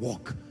to your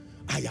work.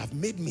 I have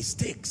made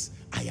mistakes,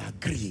 I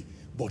agree,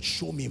 but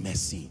show me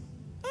mercy.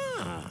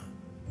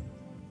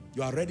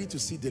 You are ready to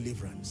see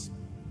deliverance.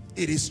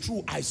 It is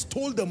true, I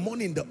stole the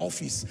money in the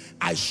office.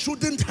 I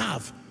shouldn't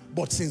have,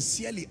 but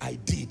sincerely I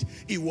did.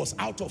 It was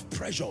out of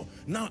pressure.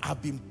 Now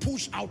I've been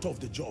pushed out of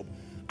the job.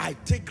 I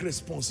take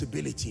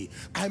responsibility.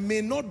 I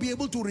may not be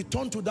able to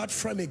return to that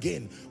firm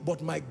again,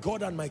 but my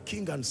God and my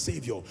King and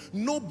Savior,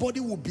 nobody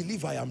will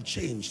believe I am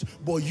changed.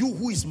 But you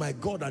who is my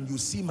God and you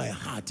see my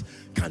heart,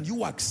 can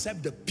you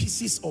accept the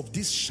pieces of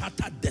this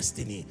shattered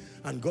destiny?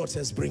 And God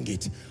says, bring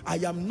it. I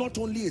am not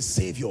only a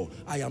Savior,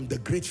 I am the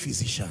great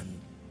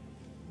physician.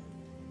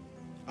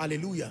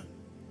 Hallelujah.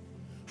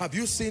 Have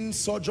you seen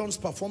surgeons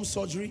perform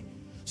surgery?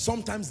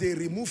 Sometimes they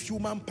remove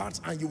human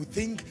parts and you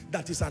think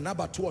that is an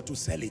abattoir to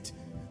sell it.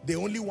 They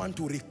only want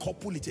to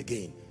recouple it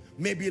again.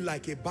 Maybe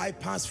like a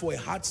bypass for a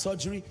heart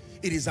surgery.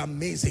 It is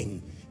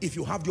amazing. If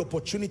you have the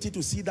opportunity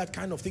to see that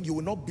kind of thing, you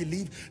will not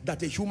believe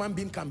that a human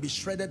being can be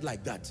shredded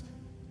like that.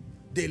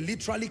 They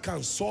literally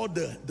can saw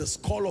the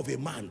skull of a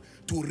man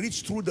to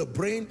reach through the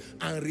brain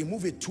and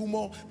remove a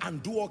tumor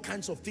and do all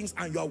kinds of things,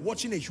 and you are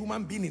watching a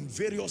human being in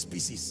various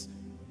pieces.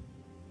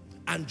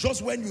 And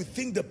just when you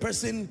think the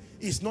person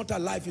is not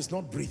alive, is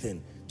not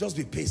breathing, just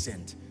be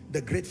patient.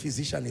 The great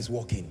physician is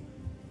working.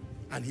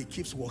 And he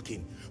keeps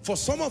working. For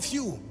some of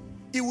you,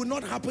 it will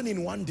not happen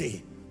in one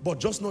day, but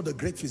just know the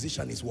great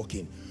physician is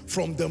working.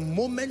 From the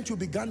moment you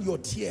began your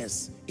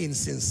tears in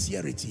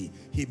sincerity,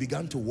 he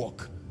began to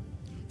work.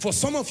 For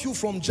some of you,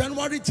 from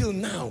January till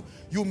now,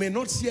 you may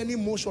not see any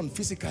motion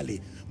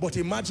physically, but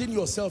imagine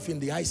yourself in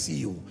the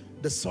ICU.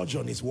 The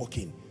surgeon is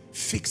working,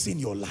 fixing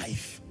your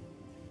life,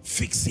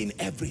 fixing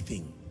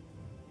everything.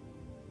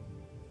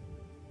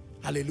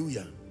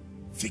 Hallelujah.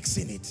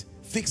 Fixing it,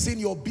 fixing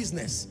your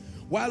business.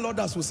 While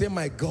others will say,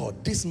 my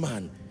God, this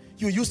man,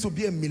 you used to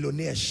be a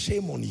millionaire,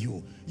 shame on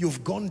you.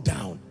 You've gone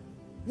down.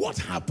 What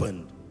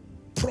happened?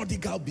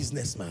 Prodigal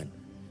businessman.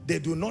 They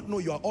do not know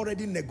you are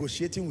already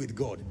negotiating with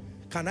God.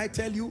 Can I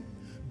tell you?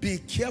 Be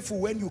careful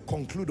when you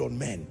conclude on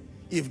men.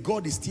 If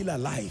God is still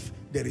alive,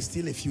 there is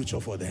still a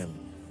future for them.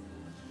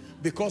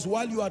 Because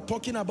while you are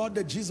talking about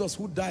the Jesus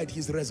who died,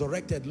 he's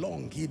resurrected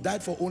long. He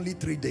died for only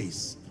 3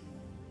 days.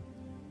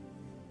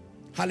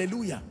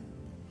 Hallelujah.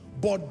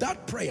 But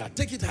that prayer,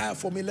 take it higher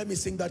for me. Let me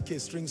sing that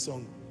K-string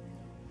song.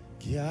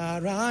 I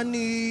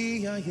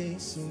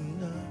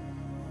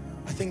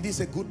think this is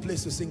a good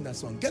place to sing that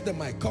song. Get the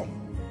mic, come.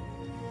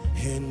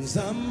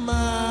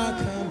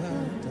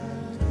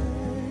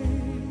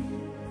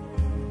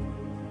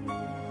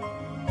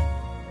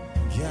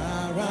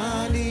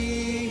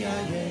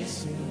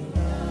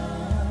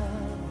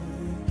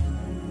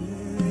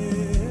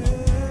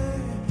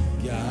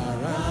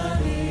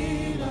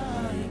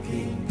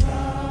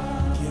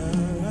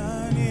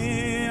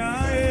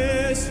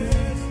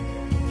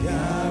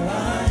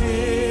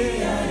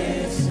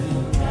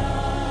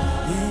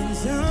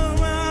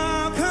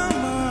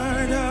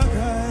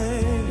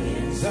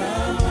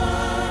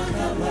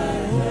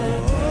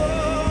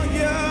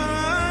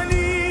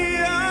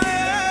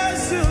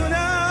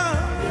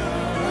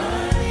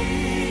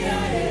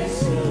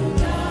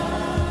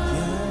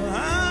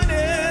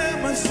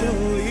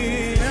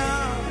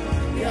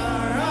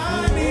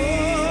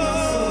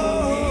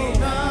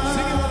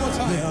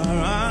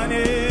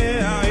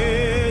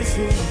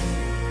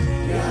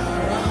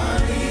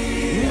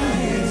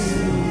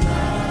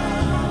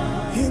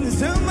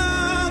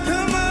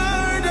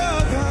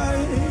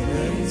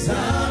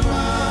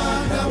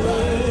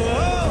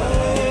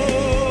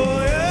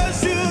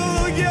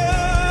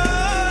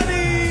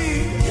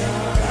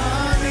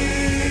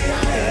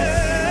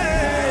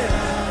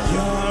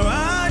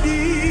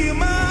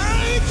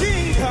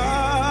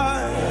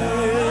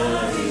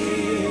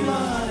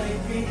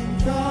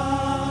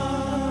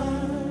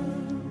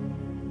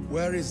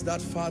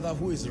 That father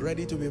who is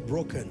ready to be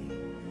broken,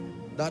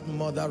 that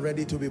mother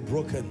ready to be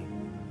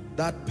broken,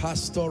 that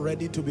pastor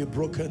ready to be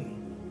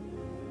broken,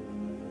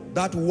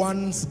 that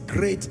once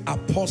great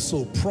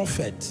apostle,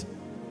 prophet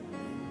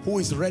who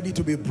is ready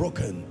to be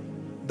broken,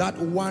 that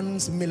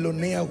once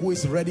millionaire who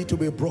is ready to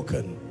be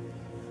broken,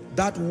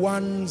 that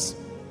once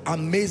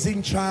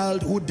amazing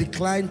child who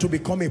declined to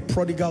become a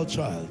prodigal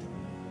child.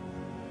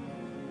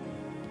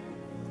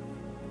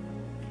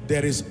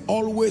 There is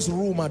always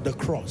room at the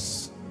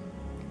cross.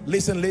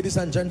 Listen, ladies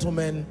and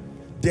gentlemen,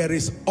 There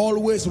is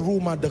always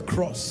room at the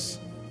cross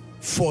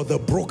for the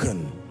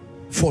broken,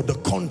 for the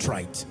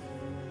contrite.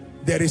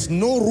 There is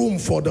no room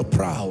for the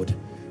proud.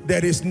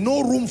 There is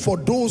no room for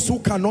those who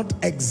cannot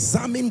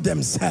examine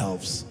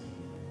themselves.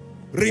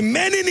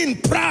 Remaining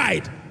in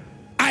pride,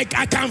 I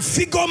can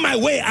figure my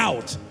way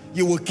out.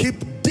 You will keep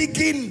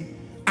digging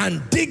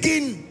and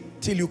digging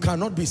till you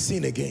cannot be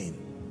seen again.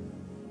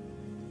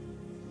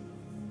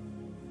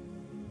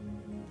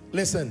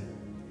 Listen,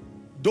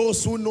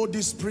 those who know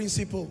this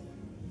principle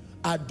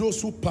are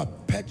those who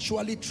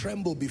perpetually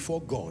tremble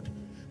before God.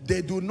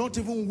 They do not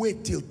even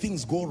wait till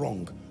things go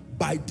wrong.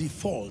 By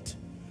default,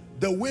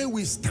 the way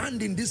we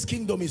stand in this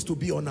kingdom is to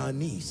be on our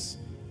knees.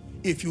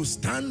 If you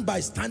stand by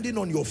standing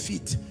on your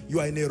feet, you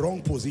are in a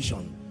wrong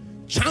position.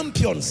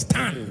 Champions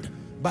stand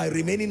by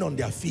remaining on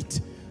their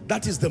feet.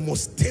 That is the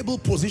most stable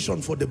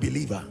position for the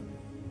believer.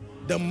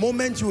 The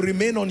moment you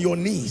remain on your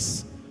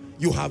knees,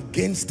 you have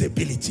gained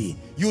stability.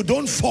 You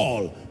don't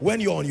fall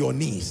when you're on your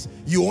knees.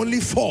 You only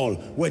fall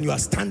when you are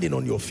standing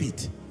on your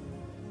feet.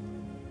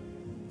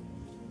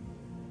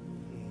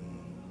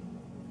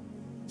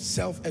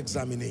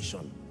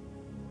 Self-examination.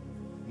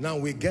 Now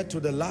we get to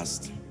the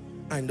last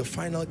and the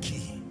final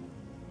key.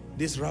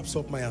 This wraps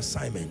up my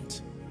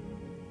assignment.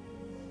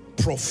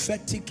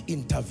 Prophetic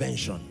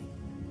intervention.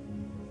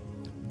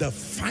 The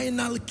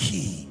final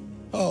key.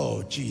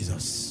 Oh,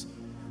 Jesus.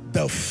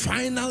 The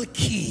final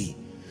key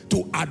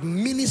to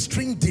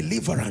administering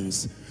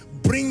deliverance,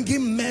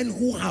 bringing men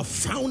who have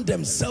found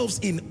themselves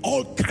in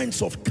all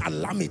kinds of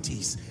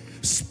calamities,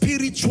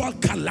 spiritual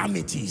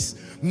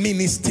calamities,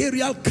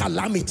 ministerial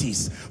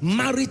calamities,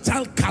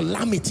 marital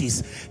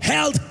calamities,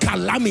 health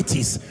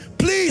calamities.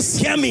 Please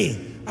hear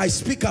me. I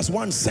speak as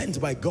one sent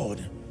by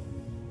God.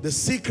 The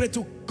secret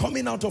to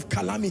coming out of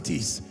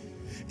calamities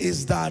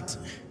is that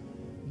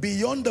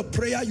beyond the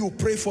prayer you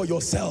pray for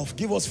yourself.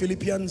 Give us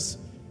Philippians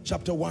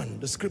chapter 1,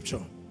 the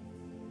scripture.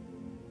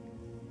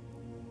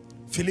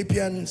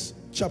 Philippians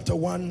chapter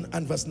 1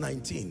 and verse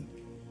 19.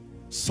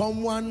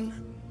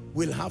 Someone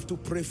will have to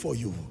pray for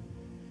you.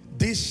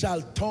 This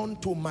shall turn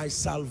to my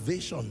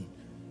salvation,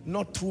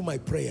 not through my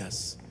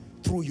prayers,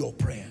 through your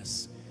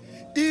prayers.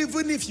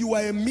 Even if you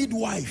are a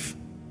midwife,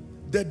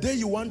 the day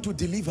you want to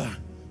deliver,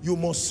 you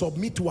must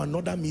submit to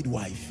another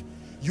midwife.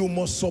 You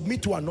must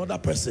submit to another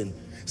person.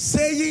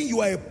 Saying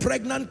you are a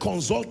pregnant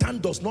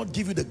consultant does not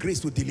give you the grace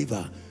to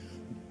deliver.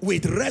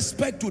 With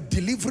respect to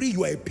delivery,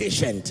 you are a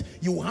patient.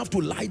 You have to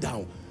lie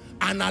down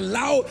and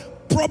allow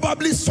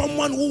probably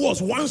someone who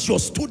was once your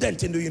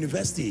student in the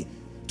university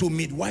to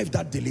midwife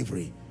that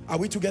delivery. Are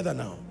we together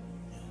now?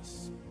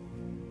 Yes.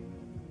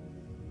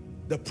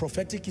 The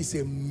prophetic is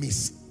a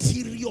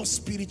mysterious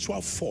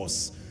spiritual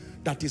force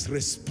that is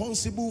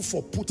responsible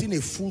for putting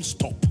a full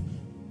stop.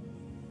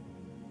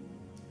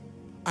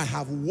 I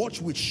have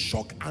watched with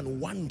shock and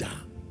wonder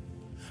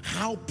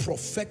how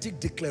prophetic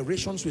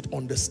declarations with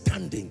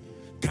understanding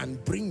can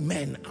bring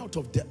men out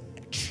of the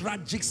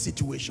tragic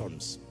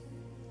situations.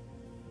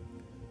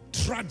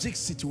 Tragic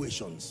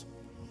situations.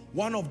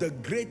 One of the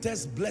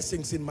greatest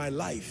blessings in my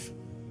life,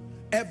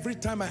 every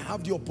time I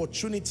have the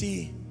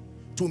opportunity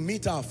to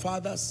meet our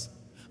fathers,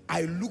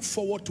 I look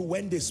forward to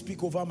when they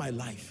speak over my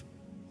life.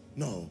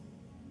 No.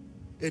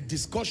 A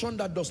discussion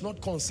that does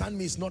not concern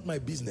me is not my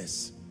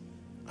business.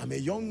 I'm a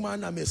young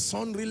man, I'm a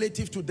son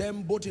relative to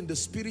them, both in the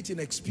spirit, in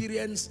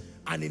experience,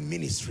 and in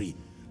ministry.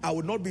 I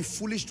would not be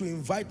foolish to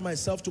invite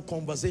myself to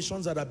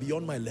conversations that are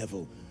beyond my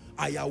level.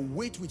 I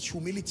await with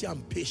humility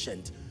and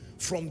patience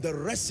from the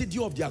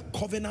residue of their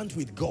covenant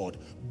with God,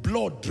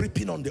 blood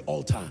dripping on the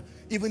altar,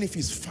 even if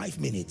it's 5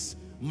 minutes.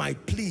 My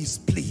please,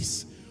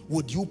 please,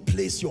 would you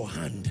place your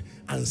hand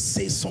and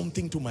say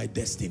something to my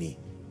destiny?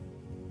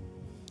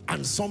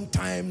 And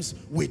sometimes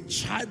with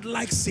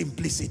childlike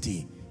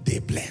simplicity, they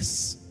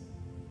bless.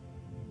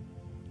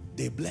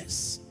 They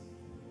bless.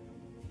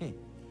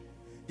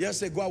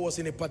 Years ago, I was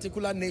in a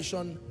particular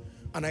nation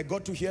and I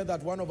got to hear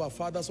that one of our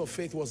fathers of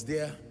faith was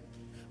there,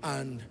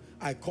 and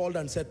I called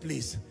and said,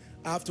 please,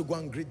 I have to go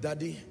and greet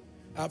daddy.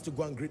 I have to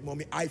go and greet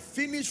mommy. I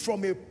finished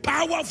from a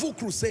powerful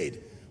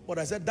crusade, but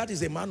I said, that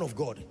is a man of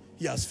God.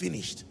 He has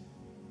finished.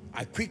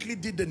 I quickly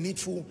did the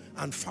needful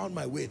and found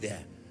my way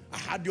there. I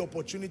had the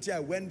opportunity. I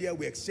went there.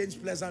 We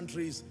exchanged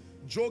pleasantries,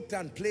 joked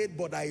and played,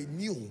 but I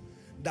knew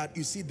that,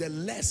 you see, the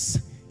less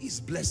is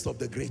blessed of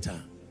the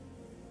greater.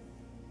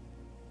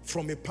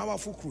 From a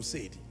powerful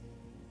crusade,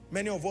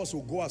 many of us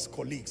will go as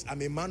colleagues.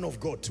 I'm a man of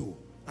God too,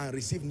 and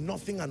receive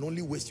nothing and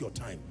only waste your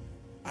time.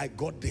 I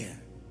got there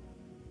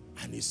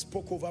and he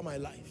spoke over my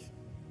life.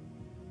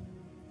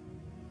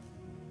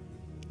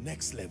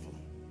 Next level,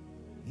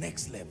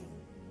 next level,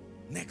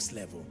 next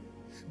level.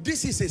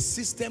 This is a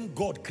system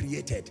God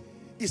created.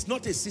 It's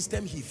not a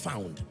system he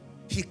found.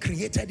 He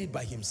created it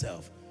by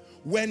himself.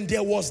 When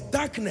there was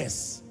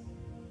darkness,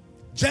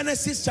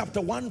 Genesis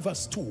chapter 1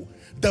 verse 2,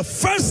 the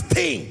first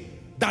thing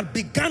that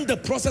began the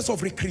process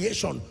of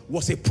recreation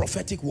was a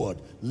prophetic word.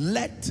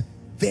 Let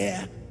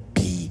there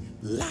be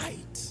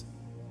light.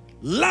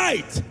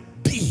 Light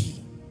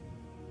be.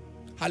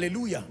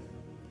 Hallelujah.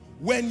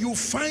 When you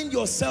find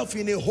yourself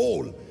in a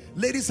hole,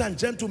 Ladies and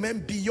gentlemen,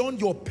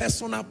 beyond your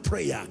personal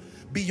prayer,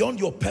 beyond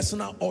your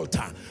personal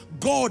altar,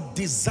 God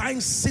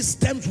designs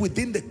systems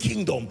within the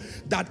kingdom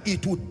that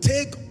it would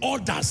take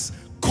others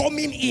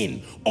coming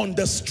in on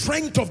the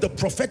strength of the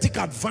prophetic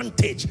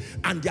advantage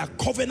and their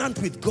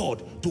covenant with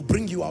God to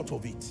bring you out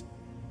of it.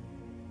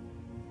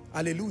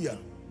 Hallelujah.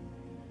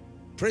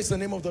 Praise the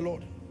name of the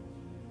Lord.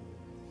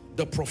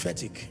 The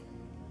prophetic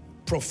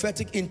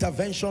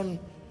intervention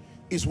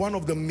is one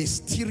of the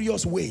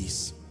mysterious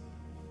ways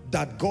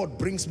that God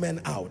brings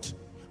men out.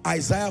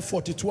 Isaiah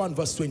 42 and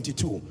verse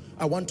 22.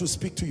 I want to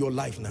speak to your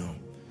life now.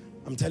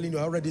 I'm telling you,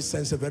 I already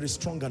sense a very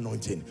strong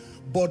anointing.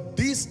 But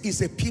this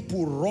is a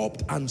people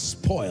robbed and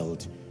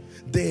spoiled.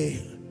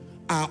 They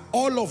are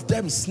all of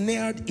them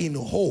snared in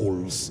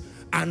holes,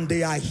 and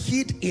they are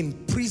hid in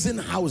prison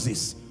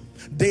houses.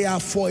 They are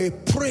for a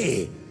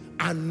prey,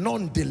 and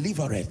none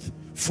delivereth,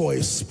 for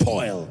a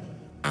spoil,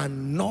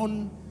 and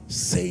none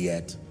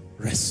saith,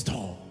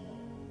 restore.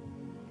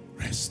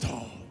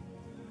 Restore.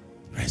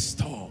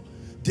 Restore.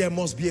 There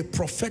must be a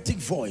prophetic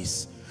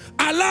voice.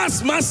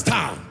 Alas,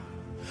 Master,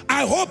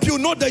 I hope you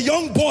know the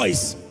young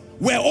boys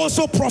were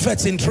also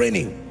prophets in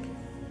training.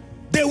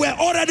 They were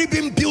already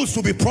being built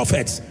to be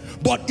prophets.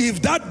 But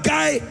if that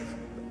guy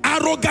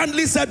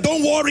arrogantly said,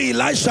 don't worry,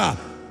 Elisha,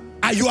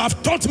 you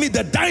have taught me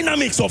the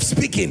dynamics of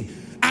speaking,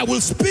 I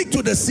will speak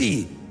to the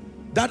sea,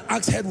 that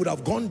axe head would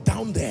have gone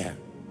down there.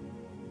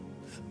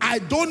 I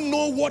don't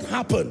know what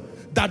happened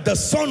that the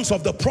sons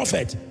of the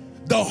prophet,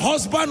 the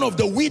husband of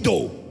the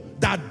widow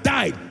that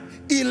died,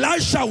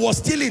 Elisha was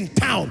still in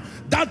town.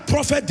 That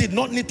prophet did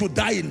not need to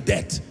die in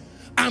death.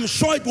 I'm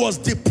sure it was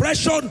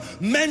depression,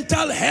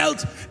 mental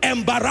health,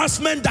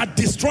 embarrassment that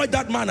destroyed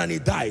that man, and he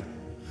died.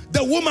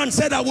 The woman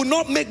said, I will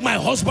not make my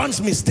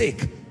husband's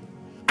mistake.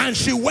 And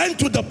she went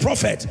to the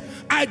prophet.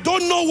 I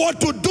don't know what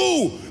to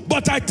do,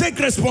 but I take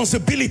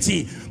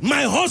responsibility.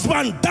 My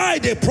husband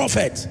died a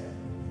prophet.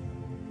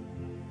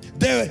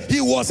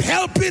 He was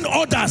helping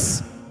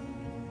others,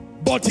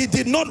 but he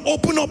did not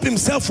open up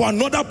himself for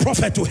another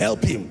prophet to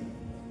help him.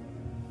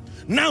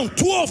 Now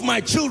 2 of my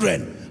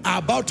children are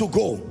about to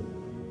go.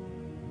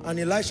 And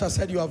Elisha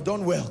said, you have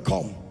done well,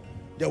 come.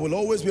 There will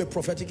always be a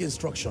prophetic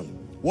instruction.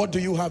 What do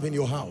you have in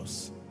your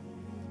house?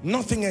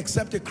 Nothing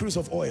except a cruse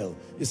of oil.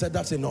 He said,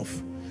 that's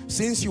enough.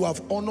 Since you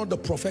have honored the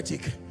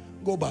prophetic,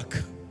 go back.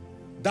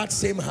 That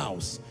same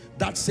house,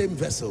 that same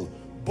vessel,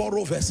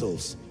 borrow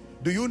vessels.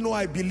 Do you know,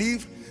 I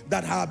believe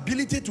that her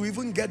ability to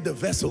even get the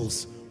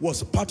vessels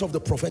was part of the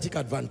prophetic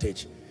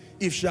advantage.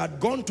 If she had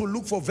gone to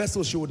look for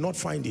vessels, she would not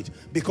find it,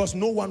 because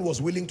no one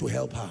was willing to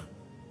help her.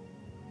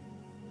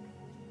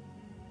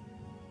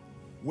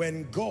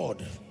 When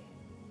God,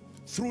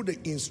 through the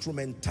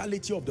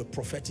instrumentality of the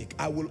prophetic,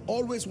 I will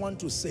always want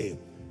to say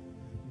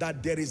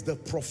that there is the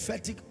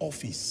prophetic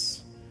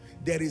office,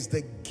 there is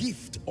the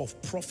gift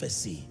of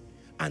prophecy,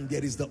 and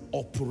there is the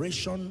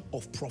operation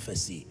of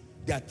prophecy.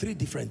 There are 3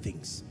 different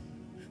things.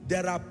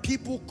 There are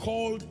people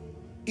called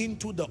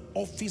into the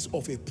office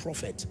of a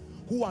prophet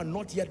who are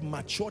not yet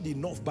matured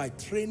enough by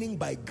training,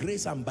 by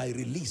grace, and by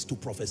release to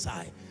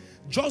prophesy.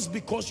 Just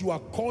because you are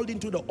called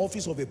into the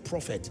office of a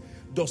prophet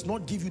does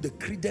not give you the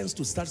credence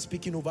to start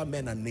speaking over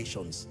men and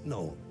nations.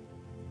 No.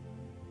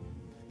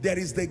 There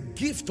is the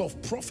gift of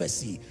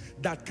prophecy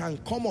that can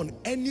come on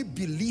any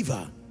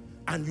believer,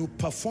 and you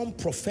perform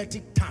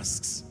prophetic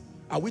tasks.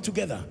 Are we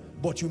together?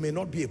 But you may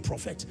not be a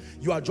prophet.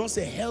 You are just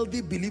a healthy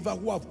believer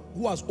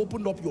who has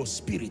opened up your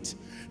spirit.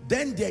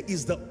 Then there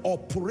is the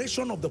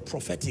operation of the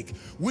prophetic,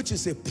 which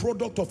is a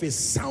product of a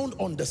sound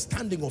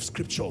understanding of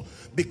scripture,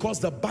 because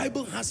the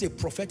Bible has a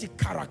prophetic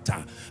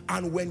character,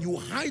 and when you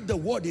hide the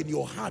word in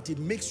your heart, it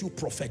makes you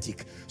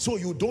prophetic. So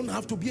you don't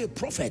have to be a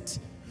prophet,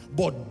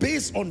 but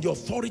based on the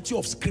authority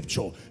of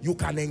scripture, you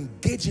can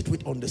engage it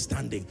with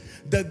understanding.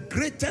 The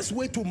greatest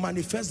way to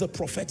manifest the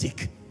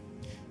prophetic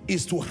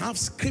is to have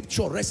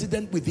scripture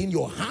resident within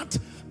your heart,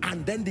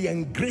 and then the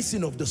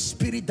engracing of the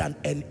spirit that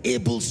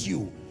enables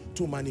you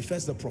to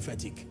manifest the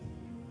prophetic.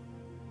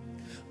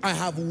 I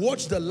have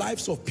watched the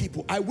lives of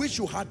people. I wish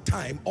you had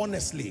time,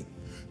 honestly,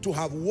 to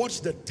have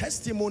watched the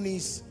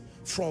testimonies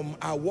from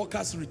our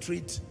workers'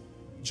 retreat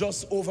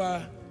just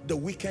over the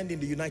weekend in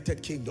the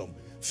United Kingdom.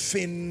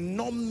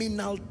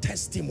 Phenomenal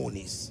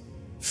testimonies.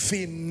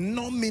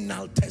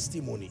 Phenomenal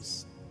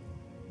testimonies.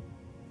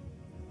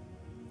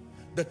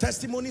 The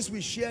testimonies we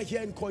share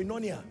here in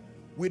Koinonia,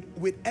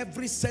 with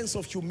every sense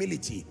of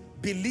humility,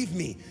 believe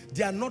me,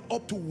 they are not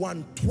up to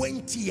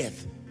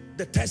 1/20th.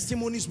 The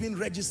testimonies being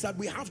registered,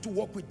 we have to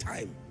work with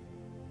time.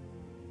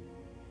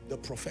 The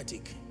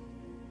prophetic.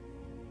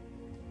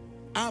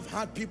 I've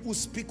had people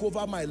speak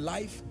over my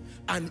life,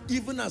 and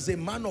even as a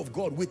man of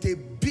God with a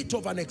bit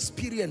of an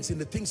experience in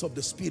the things of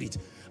the spirit,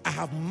 I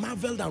have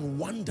marveled and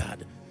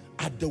wondered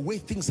at the way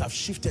things have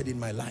shifted in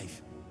my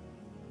life.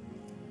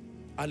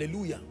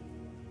 Hallelujah.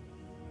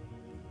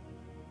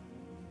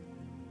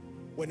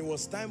 When it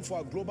was time for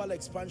a global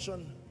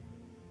expansion,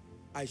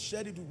 I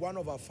shared it with one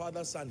of our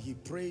fathers, and he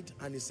prayed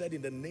and he said,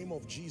 in the name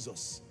of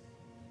Jesus,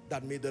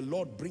 that may the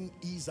Lord bring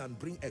ease and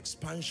bring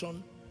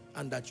expansion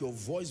and that your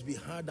voice be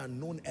heard and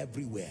known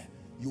everywhere.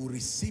 You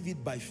receive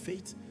it by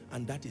faith,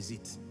 and that is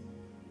it.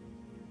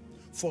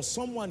 For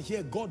someone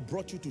here, God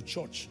brought you to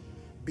church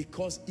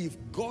because if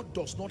God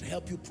does not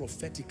help you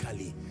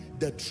prophetically,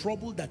 the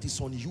trouble that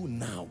is on you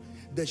now,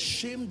 the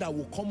shame that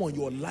will come on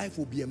your life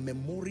will be a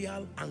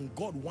memorial, and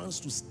God wants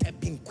to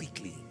step in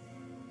quickly.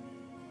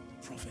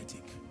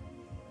 Prophetic.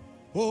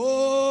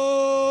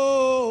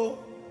 Oh,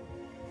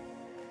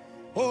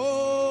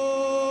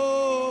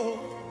 oh,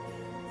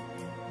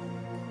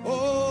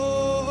 oh.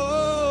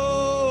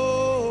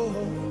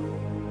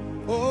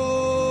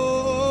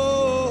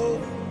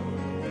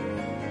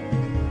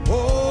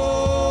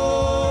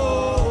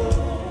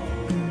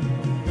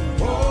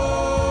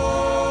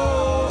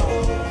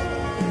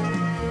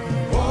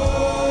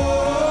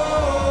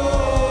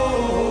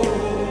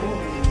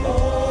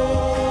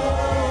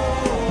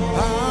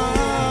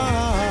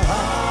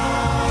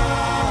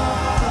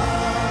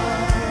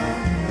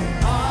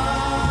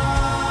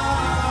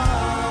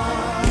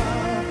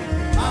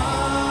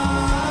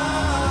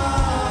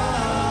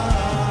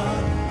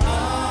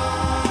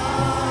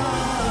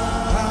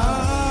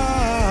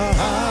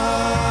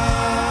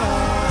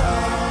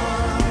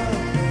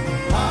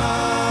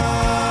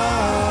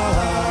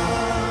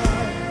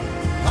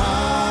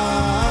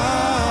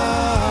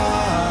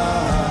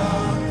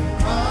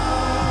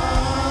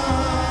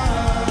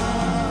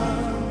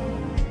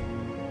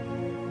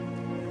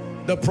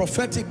 The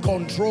prophetic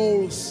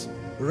controls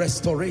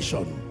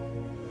restoration.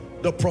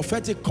 The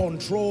prophetic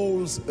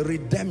controls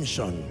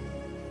redemption.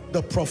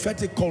 The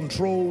prophetic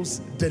controls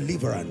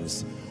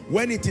deliverance.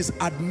 When it is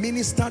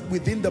administered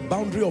within the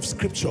boundary of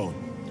scripture,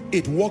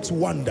 it works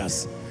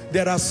wonders.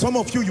 There are some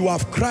of you, you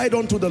have cried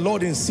unto the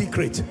Lord in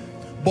secret,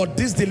 but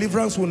this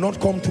deliverance will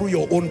not come through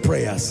your own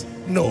prayers.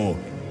 No,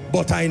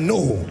 but I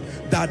know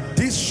that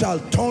this shall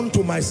turn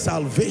to my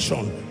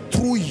salvation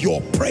through your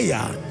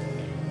prayer,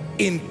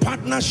 in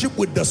partnership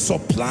with the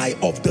supply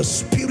of the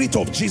Spirit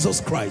of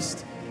Jesus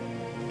Christ.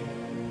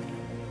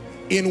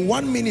 In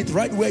 1 minute,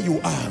 right where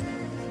you are,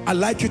 I'd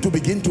like you to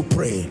begin to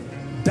pray.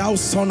 Thou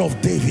Son of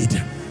David,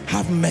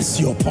 have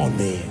mercy upon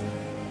me.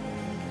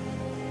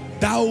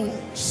 Thou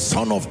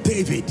Son of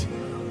David,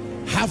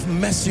 have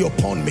mercy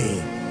upon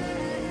me.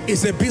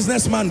 Is a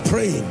businessman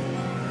praying.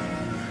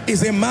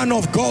 Is a man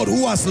of God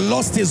who has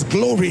lost his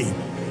glory,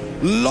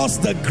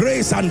 lost the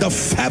grace and the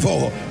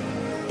favor.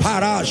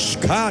 Parash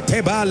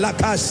kateba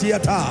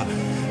lakasiata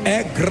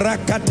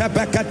egrakata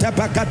bakata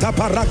bakata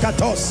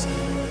parakatos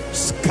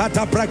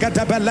skata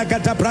brakata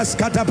belagata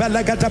braskata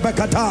belagata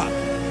bakata.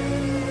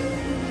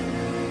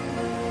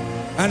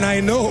 And I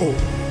know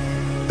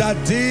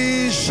that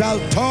this shall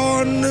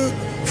turn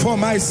for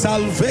my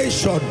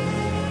salvation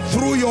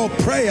through your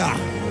prayer,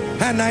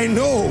 and I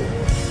know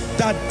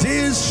that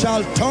this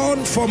shall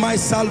turn for my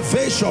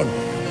salvation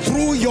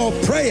through your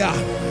prayer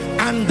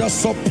and the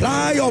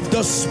supply of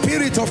the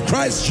Spirit of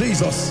Christ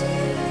Jesus.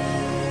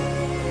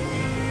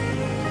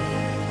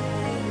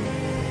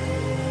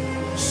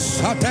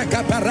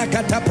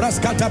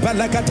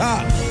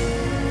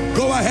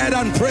 Go ahead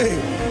and pray.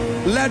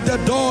 Let the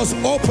doors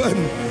open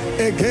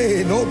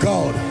again, oh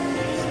God.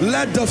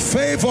 Let the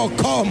favor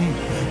come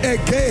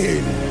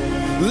again.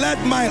 Let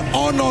my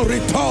honor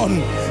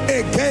return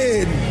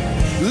again.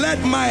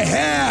 Let my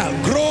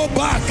hair grow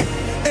back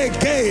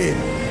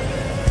again.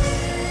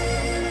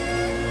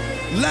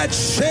 Let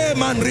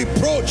shame and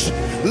reproach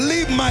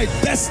leave my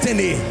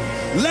destiny.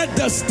 Let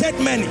the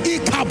statement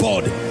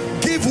Ichabod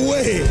give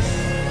way.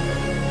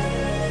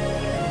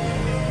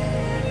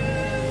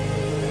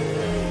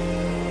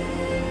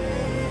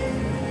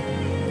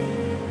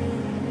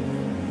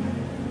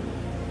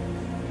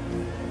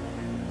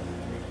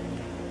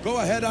 Go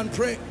ahead and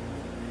pray.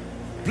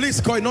 Please,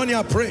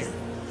 Koinonia, pray.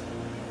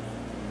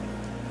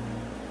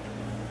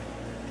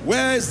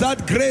 Where is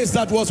that grace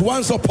that was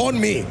once upon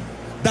me,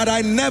 that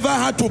I never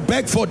had to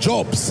beg for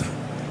jobs?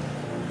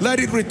 Let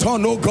it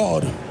return, oh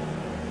God.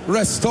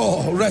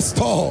 Restore,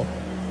 restore,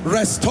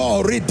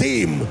 restore,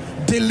 redeem,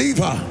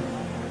 deliver.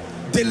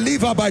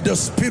 Deliver by the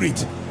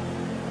Spirit.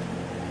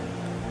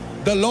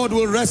 The Lord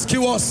will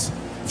rescue us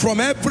from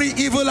every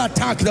evil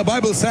attack, the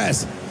Bible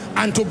says,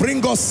 and to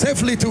bring us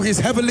safely to his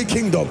heavenly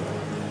kingdom.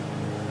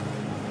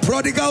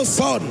 Prodigal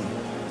son,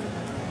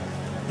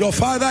 your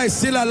father is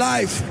still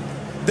alive.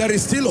 There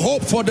is still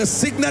hope for the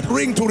signet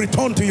ring to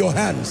return to your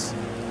hands.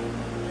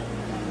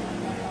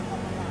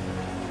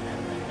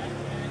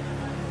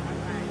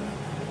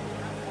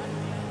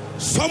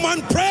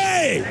 Someone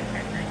pray.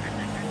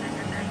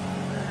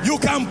 You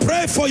can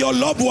pray for your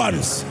loved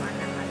ones.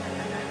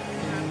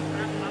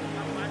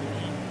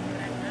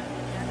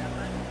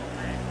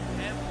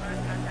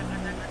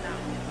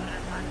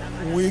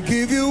 We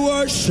give you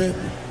worship,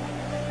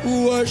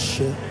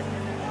 worship,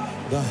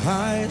 the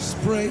highest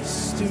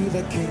praise to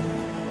the King.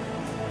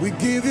 We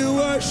give you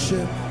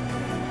worship,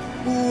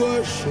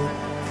 worship,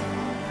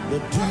 the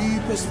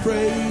deepest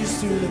praise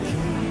to the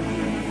King.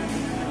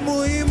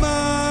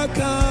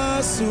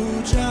 Muimaka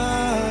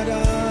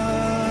sujada,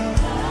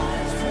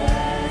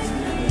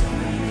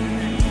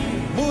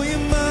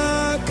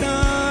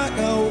 muimaka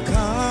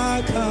naukana.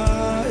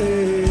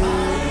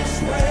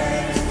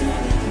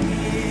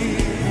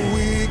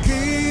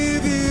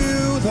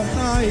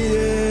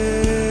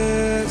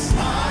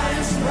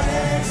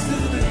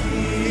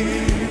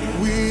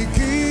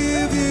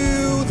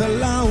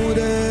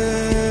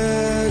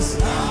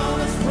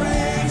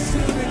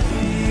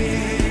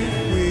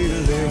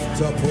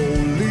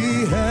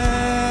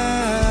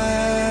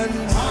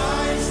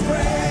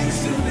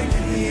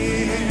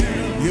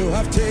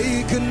 have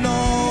taken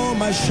all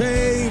my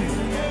shame.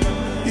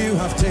 You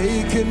have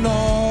taken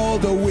all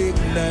the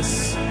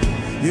weakness.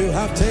 You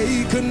have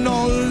taken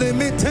all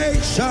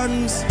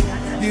limitations.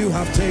 You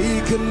have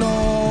taken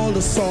all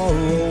the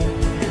sorrow.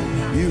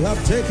 You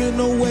have taken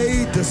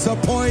away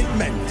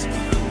disappointment.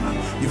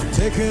 You've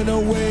taken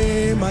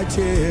away my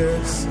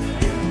tears.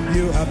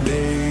 You have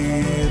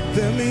made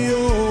them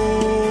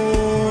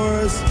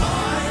yours.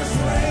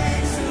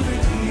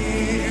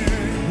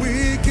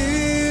 We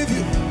give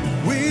you,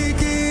 we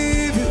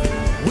give you,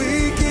 we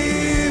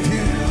give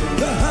you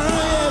the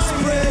highest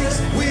praise.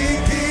 We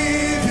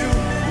give you,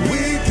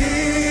 we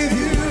give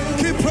you.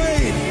 Keep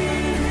praying.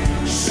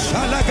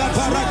 Shalaga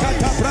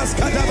barakata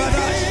praskada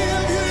badash.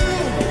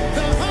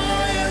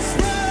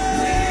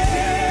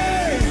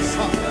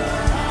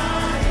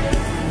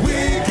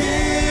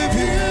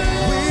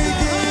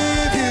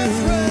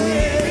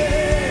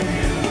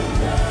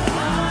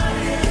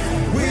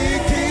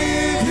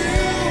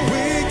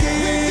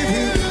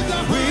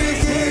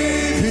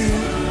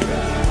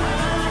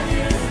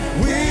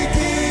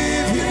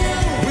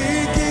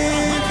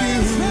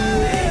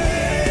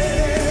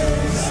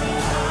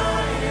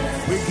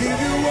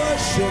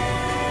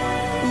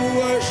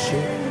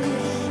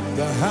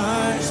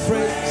 Highest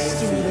praise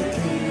to the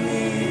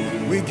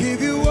King. We give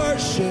you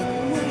worship,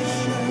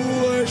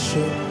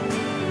 worship,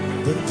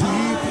 the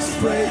deepest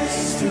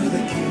praise to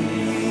the King.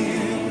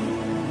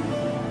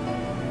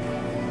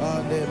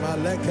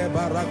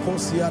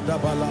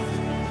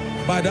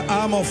 By the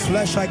arm of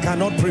flesh I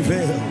cannot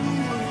prevail.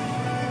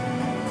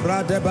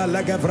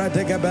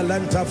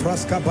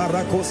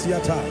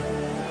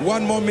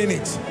 One more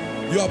minute.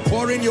 You are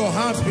pouring your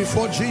hearts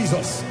before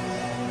Jesus,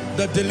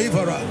 the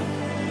deliverer,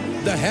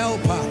 the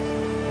helper,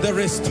 the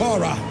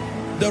restorer,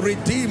 the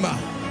redeemer.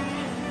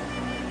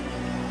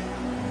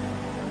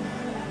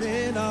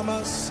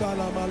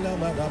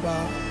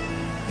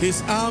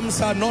 His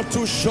arms are not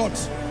too short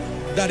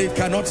that it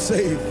cannot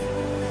save.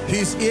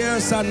 His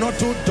ears are not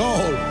too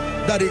dull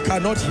that he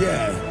cannot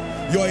hear.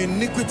 Your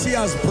iniquity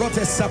has brought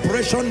a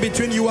separation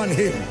between you and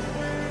him.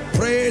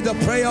 Pray the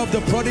prayer of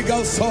the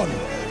prodigal son.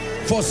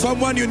 For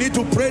someone you need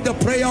to pray the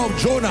prayer of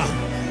Jonah.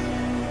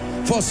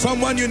 For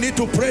someone you need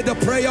to pray the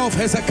prayer of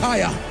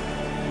Hezekiah.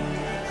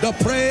 The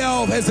prayer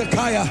of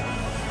Hezekiah.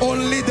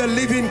 Only the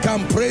living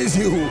can praise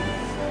you.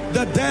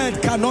 The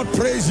dead cannot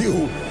praise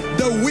you.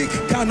 The weak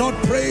cannot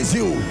praise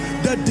you.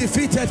 The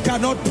defeated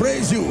cannot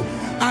praise you.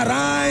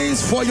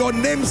 Arise for your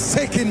name's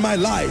sake in my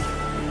life.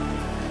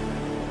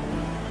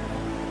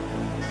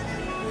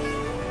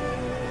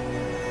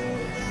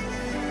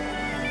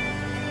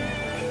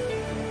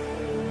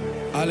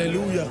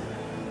 Hallelujah.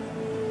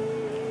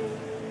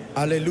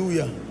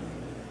 Hallelujah.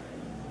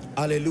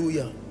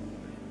 Hallelujah.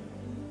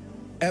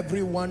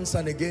 Every once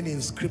and again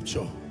in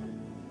scripture,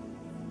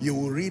 you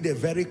will read a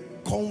very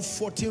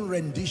comforting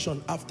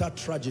rendition after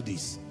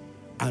tragedies.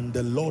 And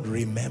the Lord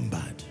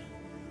remembered.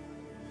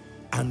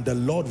 And the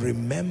Lord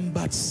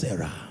remembered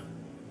Sarah.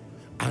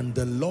 And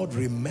the Lord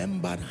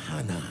remembered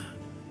Hannah.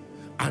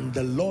 And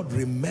the Lord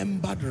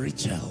remembered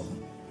Rachel.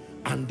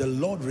 And the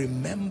Lord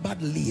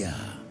remembered Leah.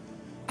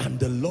 And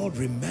the Lord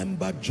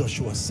remembered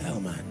Joshua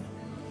Selman.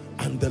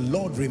 And the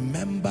Lord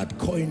remembered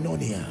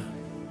Koinonia.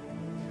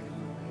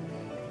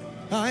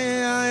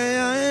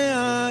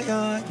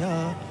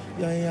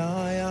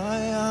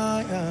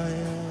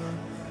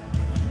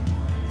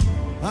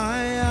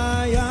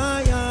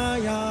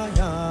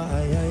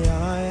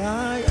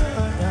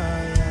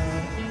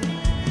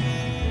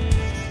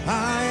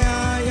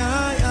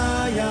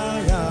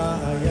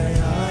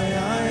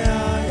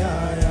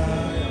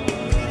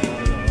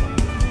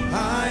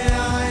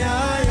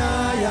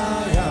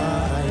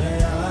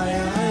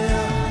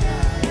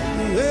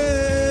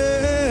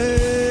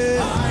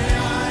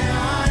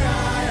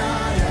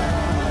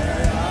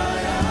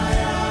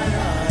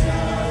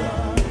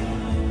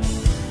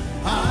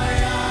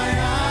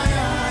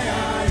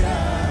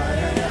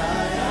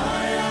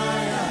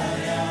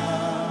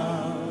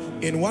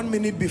 In 1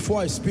 minute before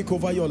I speak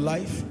over your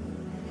life,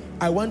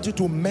 I want you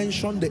to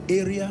mention the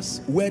areas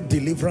where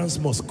deliverance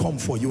must come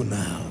for you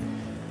now.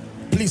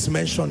 Please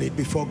mention it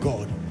before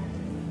God.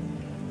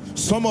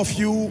 Some of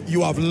you,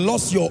 you have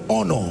lost your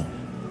honor.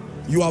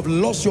 You have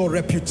lost your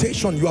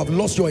reputation. You have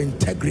lost your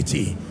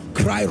integrity.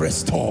 Cry,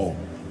 restore.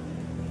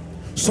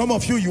 Some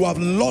of you, you have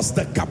lost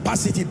the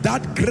capacity,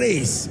 that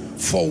grace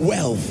for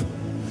wealth.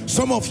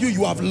 Some of you,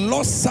 you have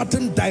lost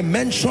certain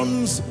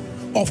dimensions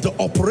of the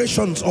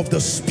operations of the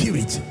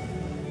Spirit.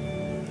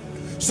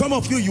 Some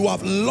of you, you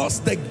have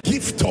lost the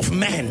gift of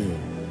man.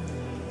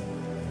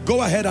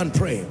 Go ahead and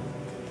pray.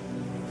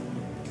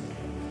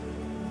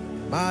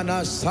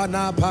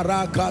 Manasana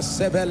paraka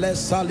sevele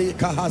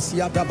salika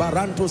hasiata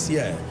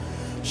barantusie.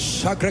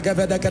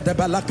 Shagregevedeke de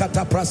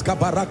balakata praska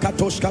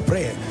barakatoshka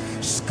pre.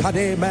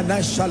 Skade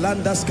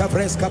manashalandas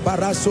kavreska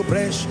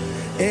barasubresh.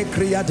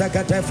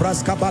 Ekriadagate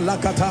fraska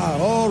balakata.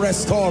 Oh,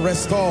 restore,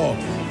 restore,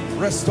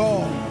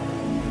 restore,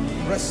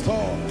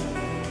 restore.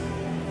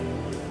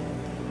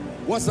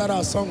 What's that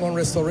our song on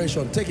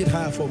restoration? Take it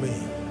higher for me.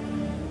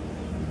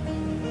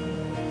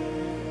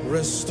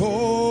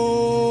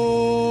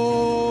 Restore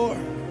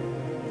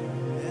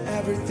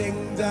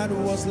everything that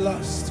was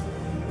lost.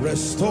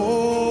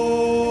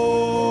 Restore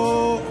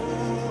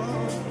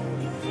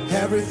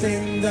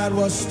everything that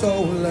was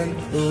stolen.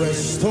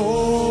 Restore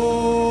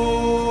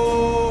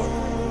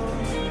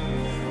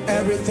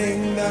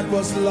everything that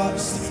was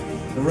lost.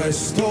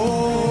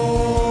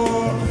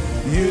 Restore.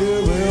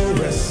 You will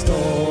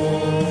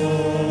restore.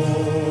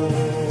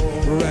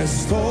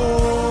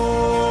 Restore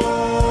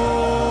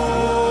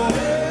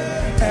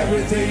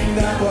everything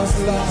that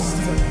was lost.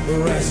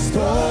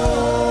 Restore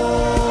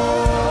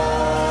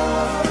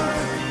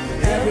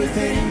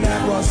everything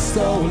that was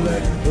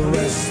stolen.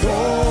 Restore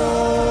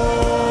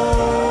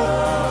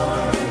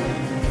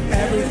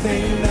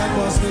everything that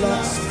was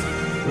lost.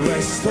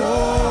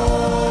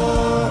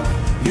 Restore.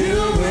 You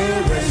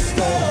will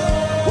restore.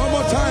 One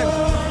more time.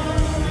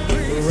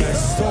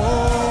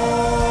 Restore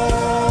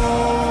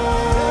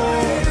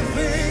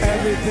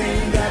everything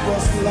that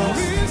was lost.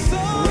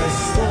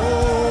 Restore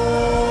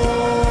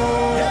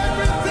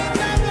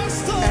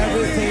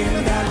everything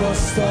that was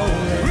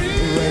stolen.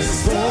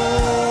 Restore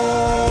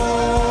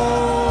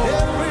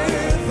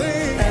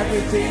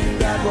everything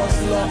that was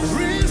lost.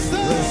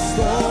 Restore.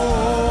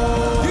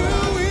 You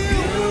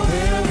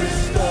will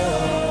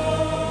restore.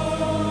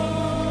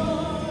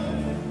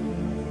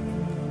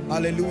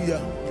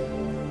 Hallelujah.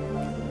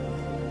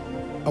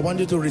 I want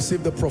you to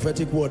receive the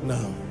prophetic word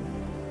now.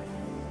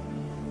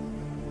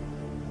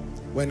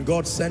 When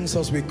God sends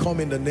us, we come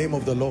in the name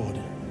of the Lord.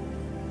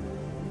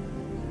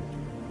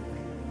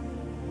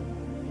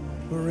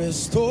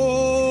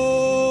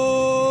 Restore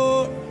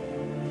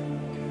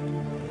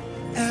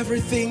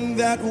everything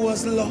that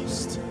was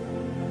lost.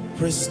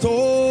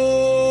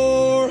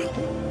 Restore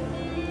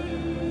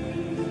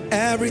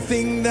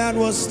everything that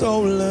was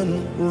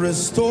stolen.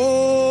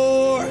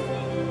 Restore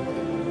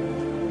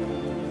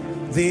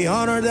the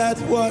honor that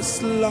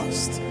was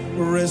lost.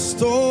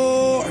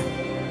 Restore.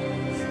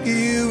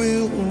 You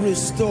will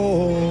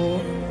restore.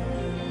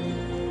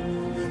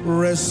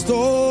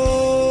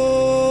 Restore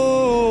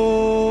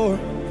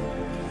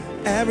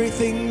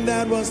everything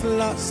that was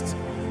lost.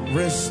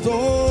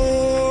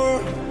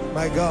 Restore,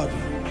 my God,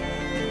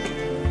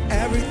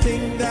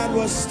 everything that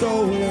was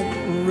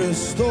stolen.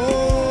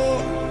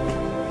 Restore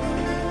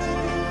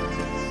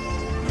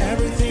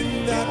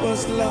everything that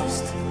was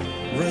lost.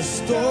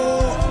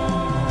 Restore.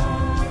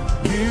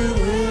 You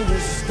will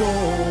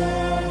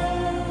restore.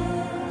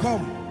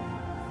 Come,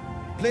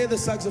 play the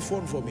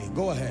saxophone for me.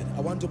 Go ahead.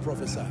 I want to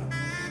prophesy.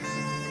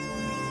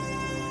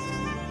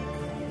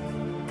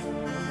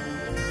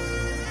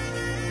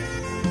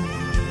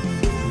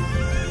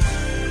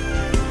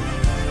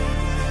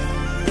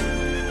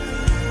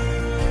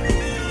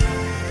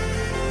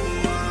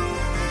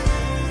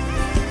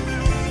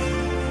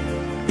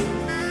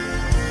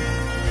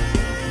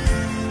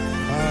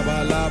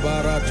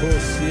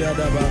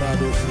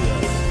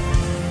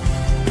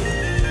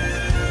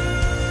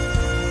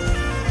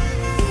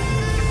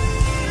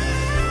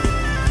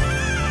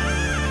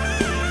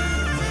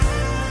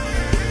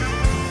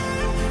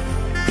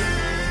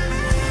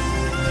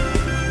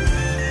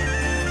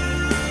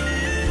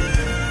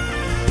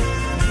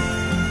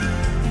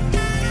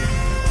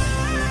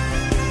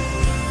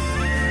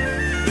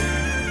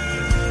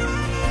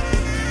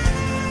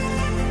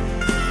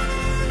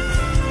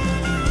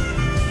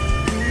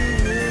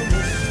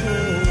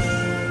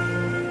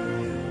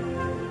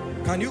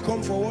 Can you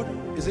come forward?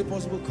 Is it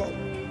possible? Come.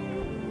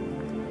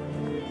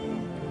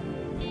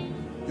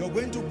 You're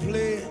going to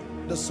play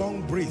the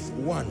song Breathe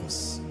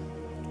once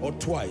or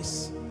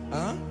twice.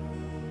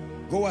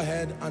 Go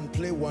ahead and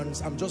play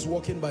once. I'm just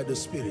walking by the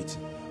Spirit.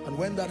 And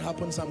when that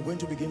happens, I'm going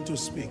to begin to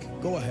speak.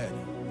 Go ahead.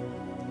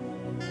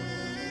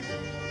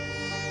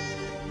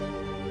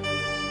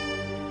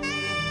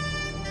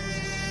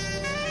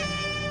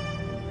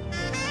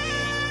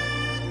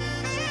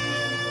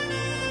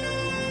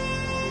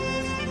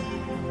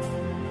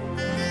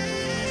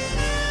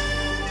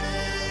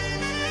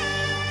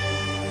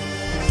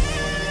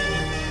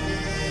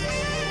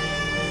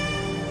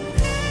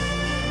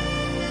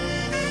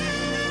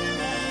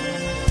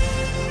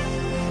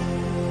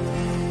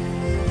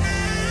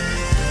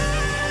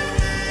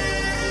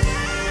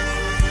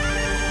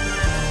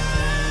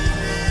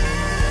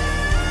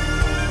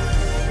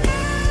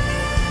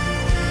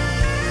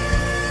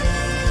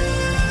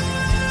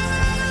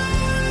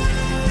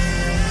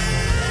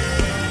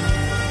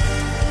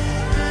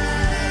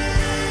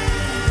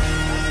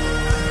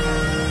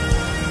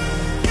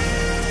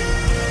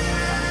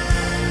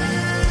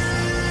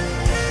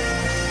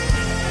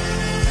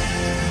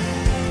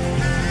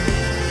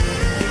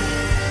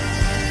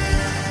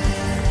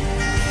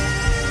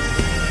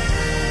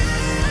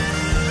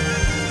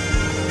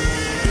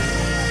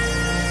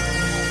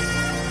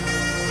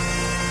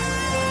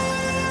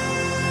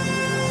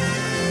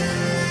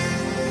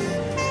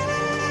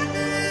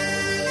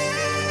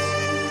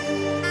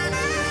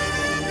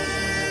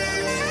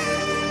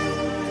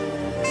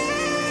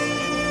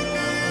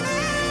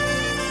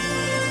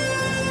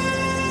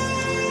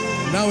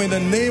 Now in the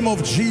name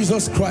of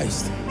Jesus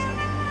Christ,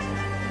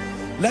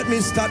 Let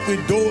me start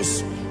with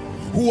those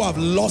who have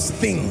lost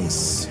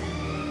things.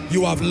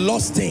 You have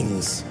lost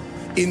things.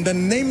 In the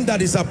name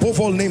that is above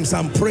all names,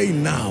 I'm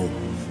praying now.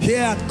 Here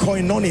at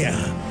Koinonia,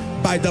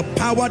 by the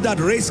power that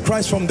raised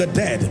Christ from the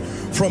dead,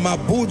 from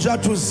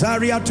Abuja to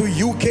Zaria to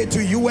UK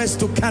to US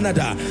to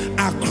Canada,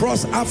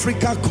 across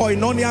Africa,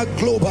 Koinonia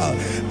Global,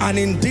 and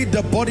indeed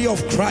the body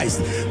of Christ,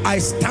 I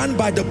stand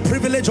by the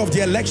privilege of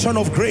the election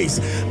of grace,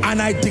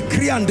 and I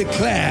decree and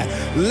declare,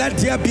 let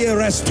there be a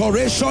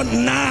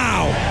restoration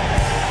now.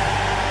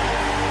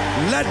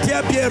 Let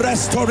there be a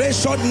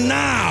restoration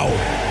now.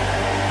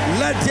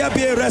 Let there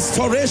be a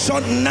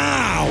restoration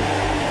now.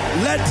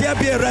 Let there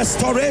be a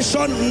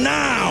restoration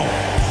now.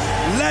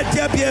 Let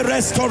there be a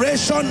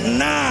restoration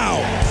now.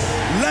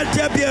 Let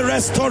there be a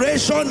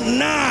restoration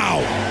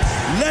now.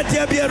 Let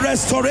there be a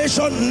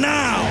restoration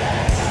now.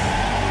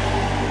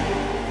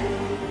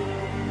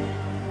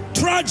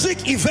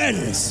 Tragic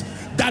events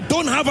that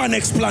don't have an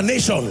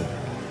explanation,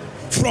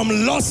 from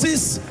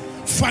losses,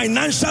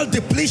 financial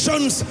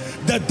depletions,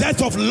 the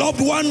death of loved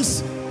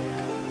ones,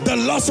 the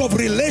loss of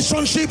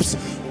relationships,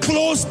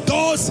 closed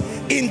doors,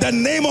 in the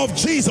name of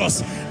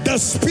Jesus. The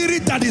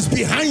spirit that is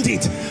behind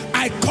it,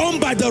 I come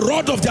by the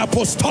rod of the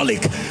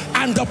apostolic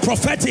and the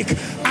prophetic.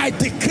 I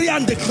decree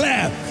and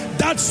declare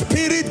that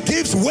spirit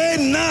gives way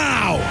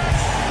now.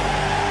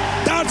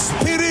 That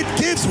spirit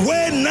gives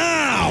way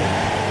now.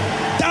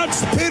 That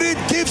spirit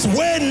gives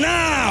way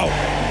now.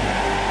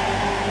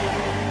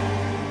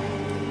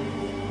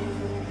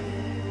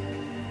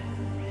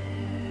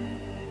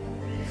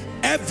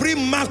 Every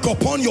mark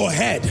upon your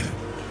head,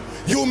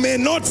 you may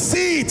not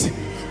see it,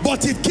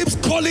 but it keeps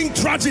calling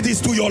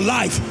tragedies to your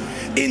life.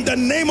 In the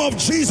name of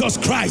Jesus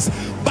Christ,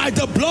 by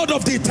the blood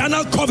of the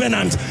eternal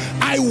covenant,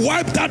 I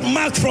wipe that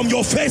mark from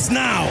your face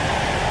now.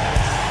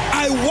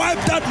 I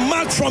wipe that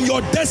mark from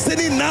your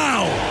destiny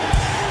now.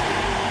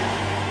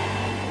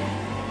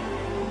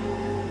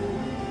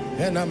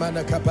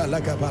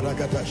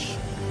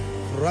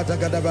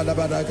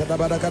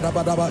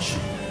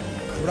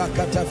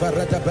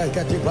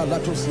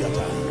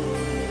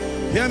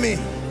 Hear me.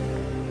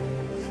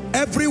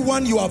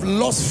 Everyone you have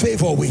lost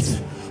favor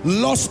with,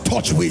 lost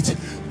touch with,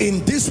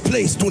 in this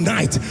place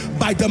tonight,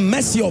 by the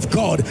mercy of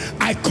God,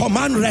 I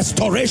command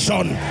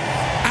restoration.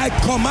 I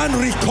command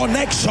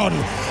reconnection.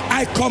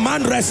 I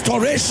command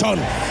restoration.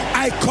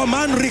 I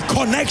command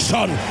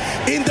reconnection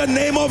in the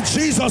name of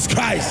Jesus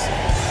Christ.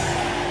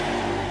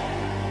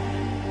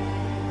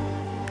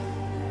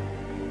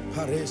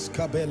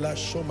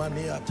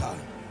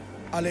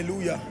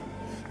 Hallelujah.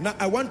 Now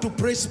I want to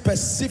pray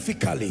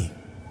specifically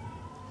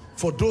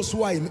for those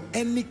who are in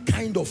any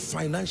kind of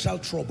financial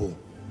trouble.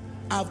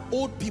 I've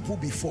owed people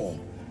before.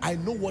 I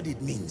know what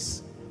it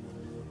means.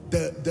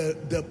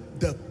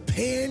 The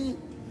pain,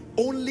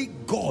 only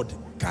God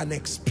can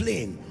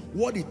explain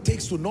what it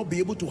takes to not be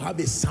able to have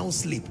a sound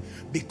sleep,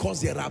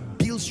 because there are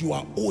bills you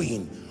are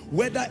owing,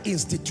 whether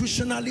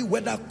institutionally,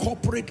 whether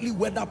corporately,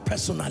 whether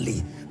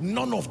personally.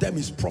 None of them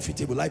is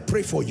profitable. I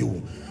pray for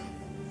you.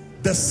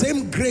 The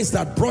same grace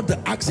that brought the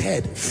axe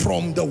head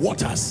from the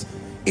waters,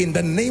 in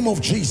the name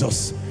of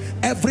Jesus,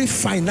 every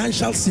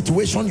financial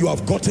situation you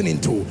have gotten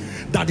into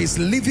that is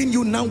leaving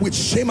you now with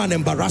shame and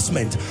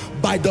embarrassment,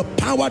 by the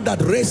power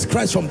that raised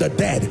Christ from the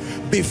dead,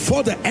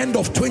 before the end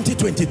of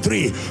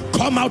 2023,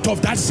 come out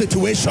of that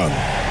situation.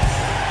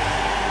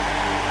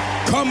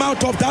 Come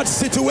out of that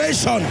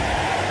situation.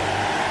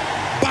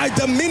 By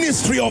the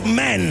ministry of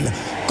men,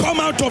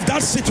 come out of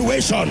that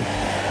situation.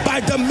 By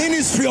the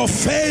ministry of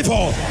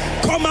favor,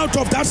 come out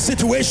of that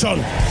situation.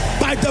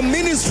 By the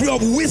ministry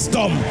of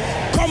wisdom,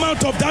 come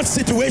out of that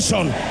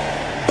situation.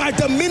 By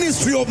the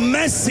ministry of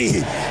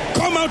mercy,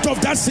 come out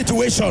of that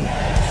situation.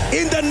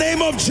 In the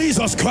name of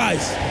Jesus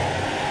Christ.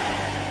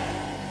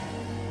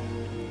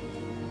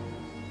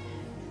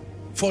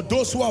 For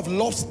those who have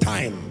lost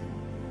time,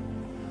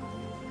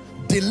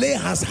 delay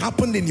has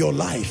happened in your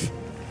life,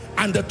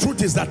 and the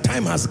truth is that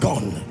time has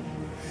gone.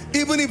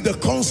 Even if the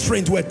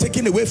constraints were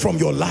taken away from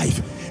your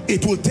life,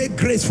 it will take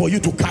grace for you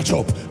to catch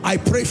up. I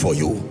pray for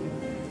you.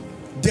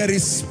 There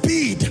is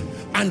speed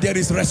and there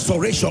is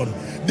restoration.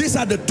 These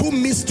are the two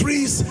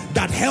mysteries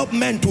that help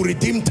men to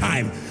redeem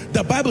time.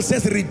 The Bible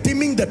says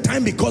redeeming the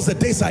time because the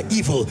days are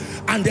evil.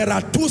 And there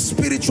are two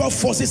spiritual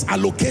forces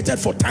allocated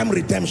for time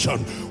redemption.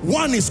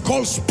 One is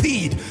called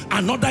speed,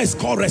 another is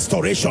called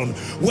restoration.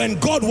 When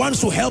God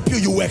wants to help you,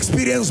 you will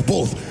experience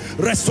both.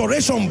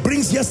 Restoration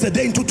brings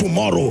yesterday into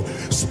tomorrow.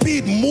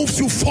 Speed moves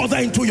you further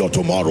into your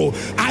tomorrow.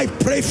 I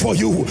pray for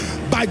you,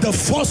 by the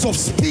force of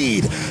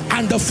speed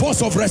and the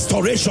force of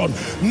restoration,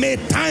 may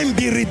time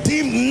be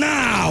redeemed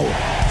now.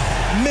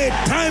 May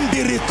time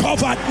be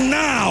recovered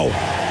now.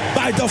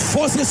 By the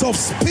forces of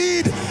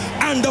speed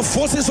and the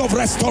forces of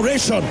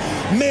restoration,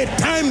 may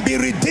time be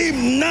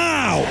redeemed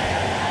now.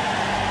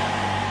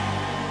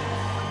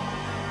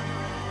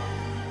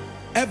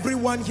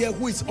 Everyone here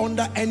who is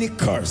under any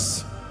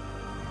curse,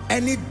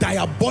 any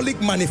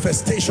diabolic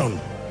manifestation,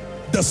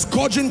 the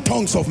scourging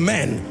tongues of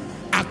men,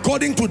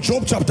 according to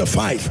Job chapter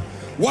 5,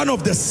 one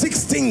of the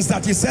 6 things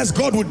that he says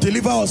God would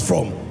deliver us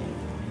from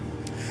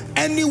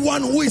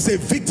Anyone who is a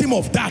victim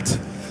of that,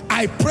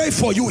 I pray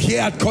for you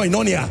here at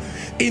Koinonia.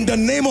 In the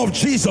name of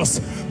Jesus,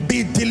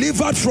 be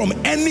delivered from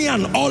any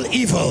and all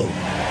evil.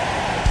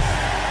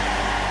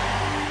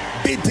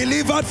 Be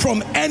delivered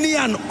from any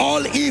and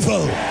all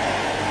evil.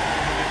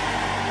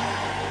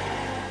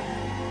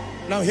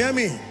 Now hear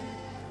me.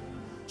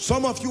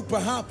 Some of you,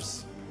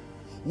 perhaps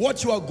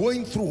what you are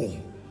going through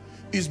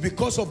is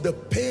because of the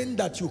pain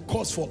that you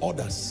cause for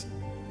others.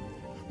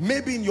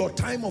 Maybe in your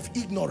time of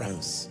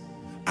ignorance,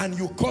 and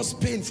you cause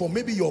pain for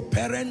maybe your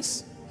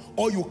parents,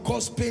 or you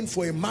cause pain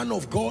for a man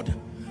of God,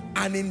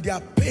 and in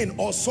their pain,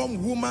 or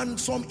some woman,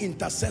 some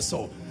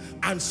intercessor,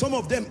 and some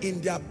of them in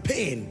their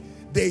pain,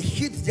 they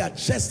hit their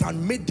chest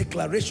and made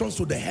declarations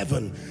to the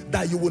heaven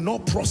that you will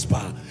not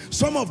prosper.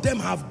 Some of them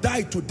have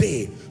died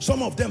today.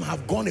 Some of them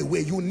have gone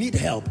away. You need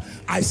help.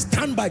 I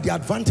stand by the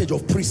advantage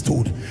of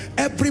priesthood.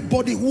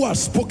 Everybody who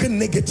has spoken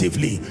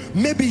negatively,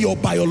 maybe your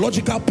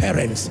biological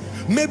parents,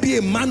 maybe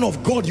a man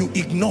of God you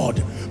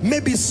ignored,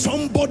 maybe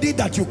somebody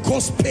that you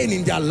caused pain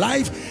in their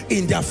life,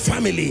 in their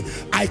family,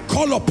 I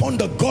call upon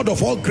the God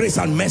of all grace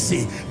and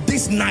mercy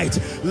this night.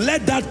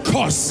 Let that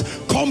curse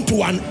come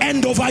to an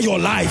end over your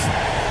life.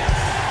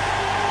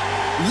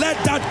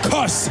 Let that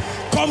curse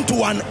come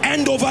to an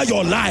end over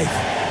your life.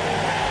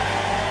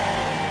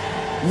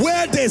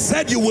 Where they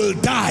said you will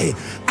die,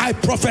 I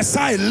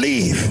prophesy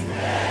live.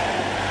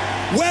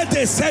 Where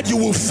they said you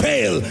will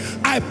fail,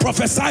 I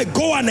prophesy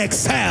go and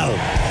excel.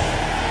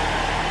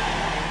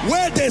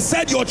 Where they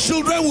said your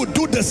children would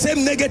do the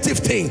same negative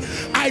thing,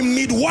 I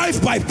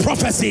midwife by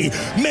prophecy.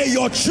 May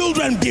your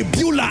children be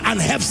Beulah and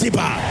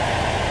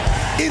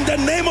Hephzibah. In the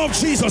name of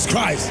Jesus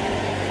Christ.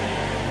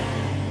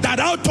 That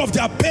out of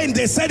their pain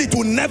they said it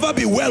will never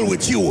be well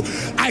with you.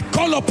 I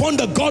call upon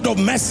the God of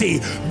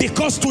mercy,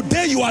 because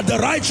today you are the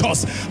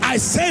righteous. I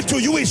say to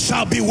you, it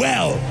shall be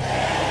well.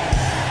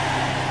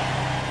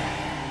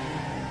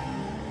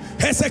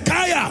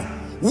 Hezekiah,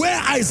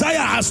 where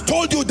Isaiah has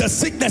told you the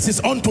sickness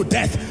is unto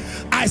death,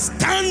 I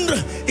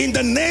stand in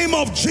the name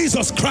of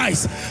Jesus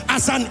Christ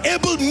as an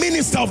able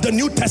minister of the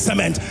New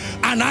Testament,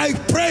 and I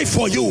pray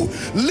for you,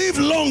 live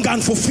long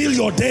and fulfill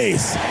your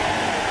days.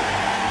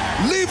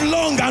 Live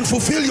long and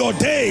fulfill your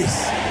days.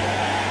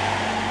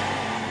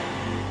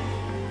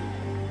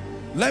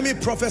 Let me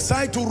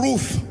prophesy to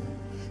Ruth.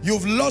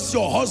 You've lost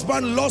your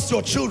husband, lost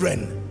your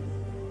children,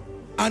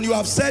 and you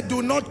have said,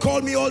 do not call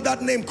me all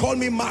that name, call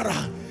me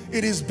Mara.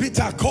 It is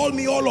bitter, call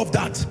me all of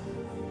that.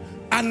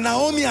 And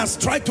Naomi has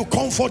tried to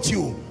comfort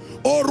you.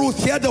 Oh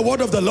Ruth, hear the word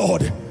of the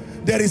Lord.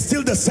 There is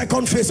still the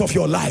second phase of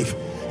your life.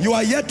 You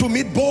are yet to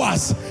meet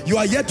Boaz. You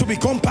are yet to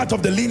become part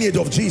of the lineage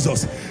of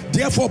Jesus.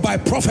 Therefore, by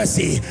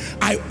prophecy,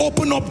 I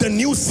open up the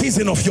new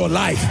season of your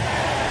life.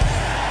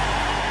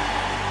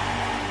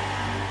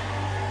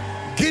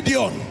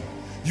 Gideon,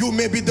 you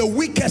may be the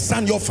weakest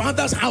and your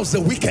father's house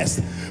the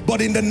weakest, but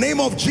in the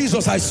name of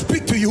Jesus, I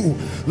speak to you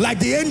like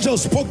the angel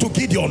spoke to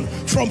Gideon.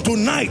 From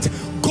tonight,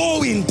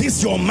 go in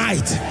this your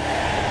might.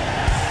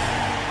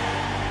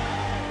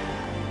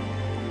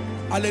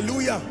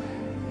 Hallelujah.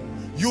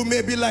 You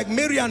may be like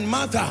Mary and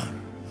Martha.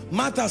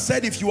 Martha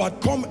said if you had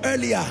come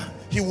earlier,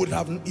 he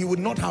would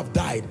not have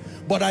died.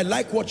 But I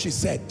like what she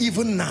said.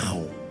 Even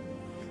now,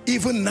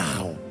 even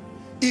now,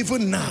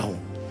 even now.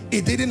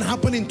 It didn't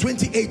happen in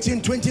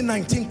 2018,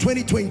 2019,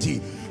 2020,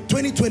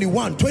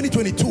 2021,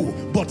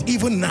 2022. But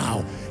even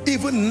now,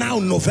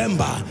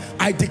 November,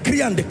 I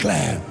decree and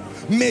declare,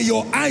 may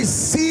your eyes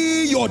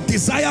see your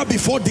desire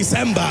before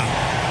December.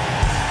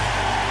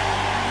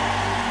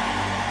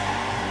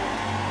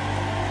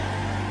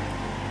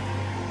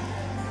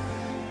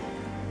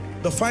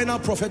 The final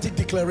prophetic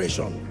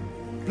declaration.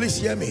 Please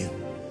hear me.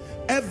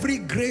 Every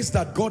grace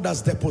that God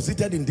has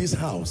deposited in this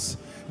house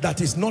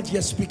that is not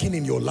yet speaking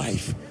in your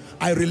life,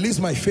 I release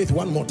my faith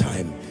one more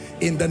time.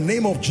 In the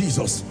name of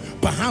Jesus,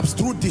 perhaps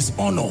through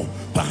dishonor,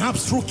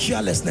 perhaps through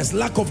carelessness,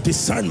 lack of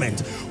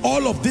discernment,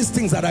 all of these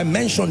things that I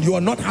mentioned, you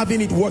are not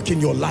having it work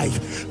in your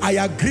life. I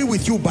agree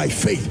with you by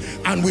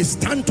faith, and we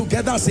stand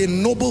together as a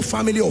noble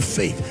family of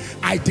faith.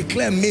 I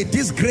declare, may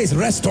this grace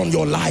rest on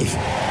your life.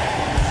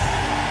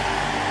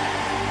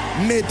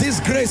 May this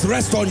grace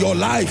rest on your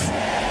life.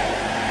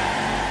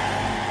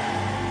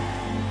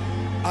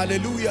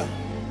 Hallelujah.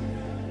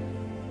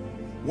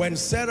 When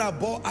Sarah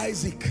bore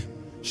Isaac,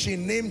 she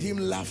named him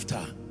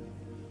Laughter.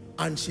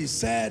 And she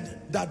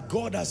said that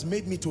God has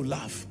made me to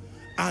laugh,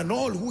 and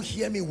all who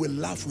hear me will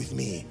laugh with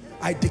me.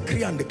 I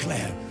decree and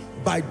declare,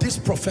 by this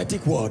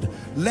prophetic word,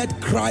 let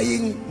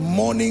crying,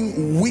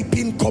 mourning,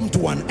 weeping come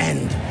to an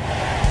end.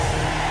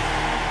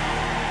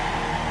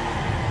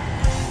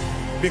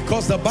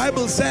 Because the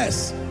Bible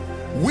says,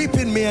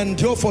 weeping may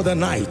endure for the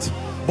night,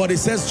 but it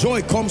says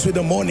joy comes with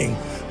the morning.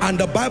 And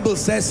the Bible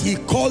says he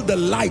called the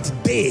light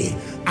day,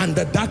 and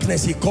the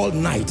darkness he called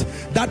night.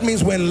 That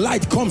means when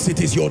light comes,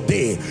 it is your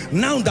day.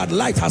 Now that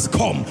light has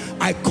come,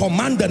 I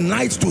command the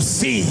night to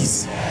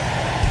cease.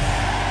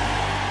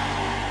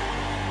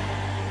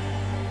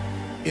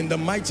 In the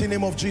mighty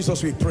name of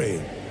Jesus we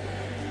pray.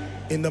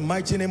 In the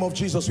mighty name of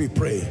Jesus we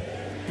pray.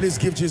 Please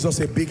give Jesus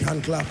a big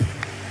hand clap.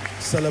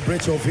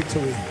 Celebrate your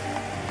victory.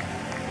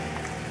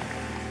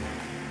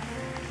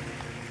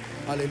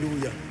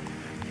 Hallelujah.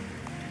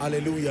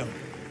 Hallelujah.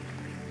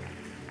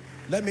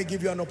 Let me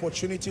give you an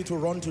opportunity to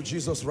run to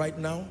Jesus right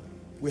now.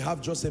 We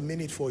have just a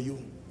minute for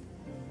you.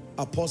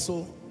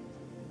 Apostle,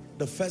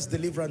 the first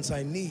deliverance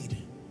I need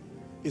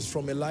is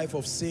from a life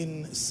of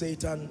sin,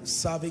 Satan,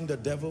 serving the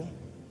devil.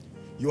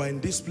 You are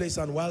in this place,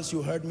 and whilst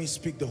you heard me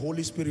speak, the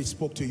Holy Spirit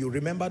spoke to you.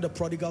 Remember the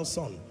prodigal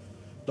son.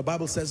 The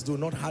Bible says, do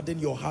not harden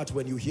your heart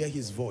when you hear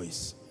his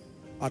voice.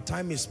 Our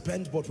time is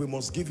spent, but we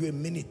must give you a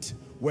minute.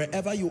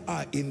 Wherever you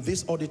are in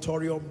this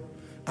auditorium,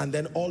 and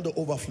then all the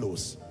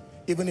overflows.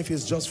 Even if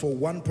it's just for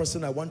one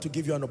person, I want to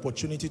give you an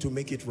opportunity to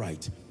make it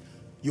right.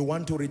 You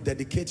want to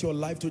rededicate your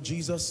life to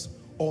Jesus,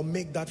 or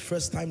make that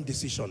first time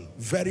decision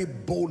very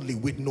boldly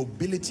with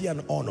nobility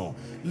and honor.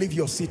 Leave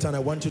your seat and I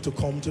want you to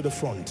come to the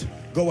front.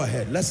 Go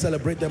ahead. Let's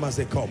celebrate them as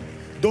they come.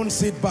 Don't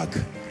sit back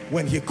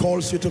when he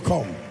calls you to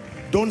come.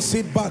 Don't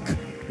sit back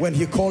when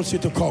he calls you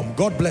to come.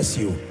 God bless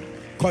you.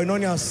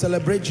 Koinonia,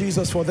 celebrate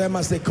Jesus for them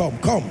as they come.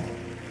 Come.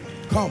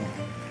 Come.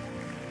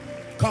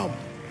 Come.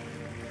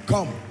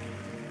 Come.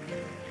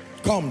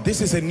 Come.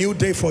 This is a new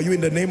day for you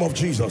in the name of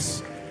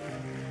Jesus.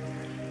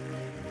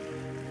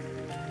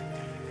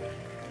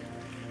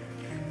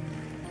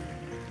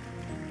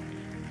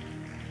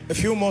 A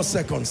few more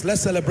seconds.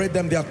 Let's celebrate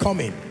them. They are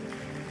coming.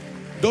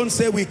 Don't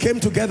say we came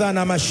together and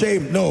I'm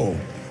ashamed. No.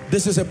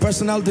 This is a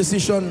personal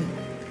decision.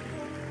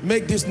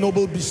 Make this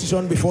noble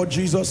decision before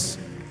Jesus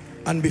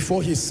and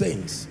before his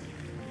saints.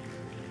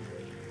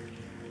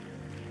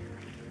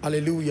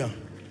 Hallelujah.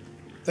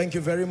 Thank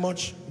you very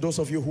much. Those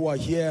of you who are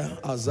here,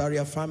 our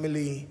Zaria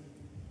family,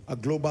 a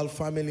global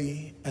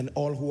family, and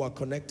all who are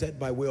connected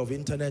by way of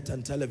internet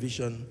and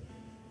television.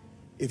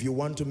 If you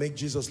want to make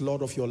Jesus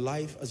Lord of your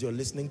life, as you're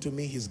listening to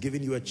me, he's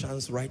giving you a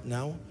chance right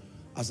now.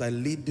 As I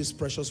lead these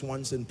precious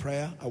ones in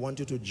prayer, I want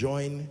you to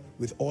join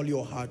with all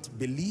your heart,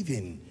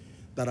 believing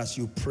that as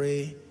you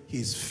pray,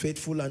 he's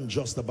faithful and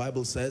just. The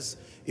Bible says,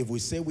 if we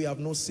say we have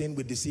no sin,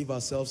 we deceive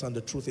ourselves and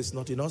the truth is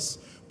not in us.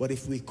 But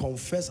if we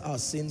confess our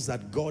sins,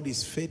 that God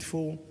is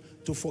faithful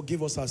to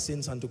forgive us our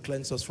sins and to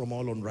cleanse us from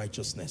all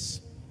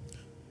unrighteousness.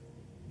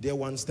 Dear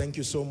ones, thank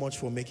you so much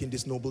for making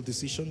this noble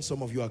decision.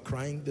 Some of you are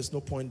crying. There's no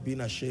point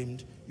being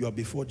ashamed. You are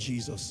before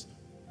Jesus,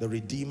 the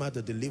Redeemer,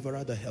 the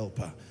Deliverer, the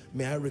Helper.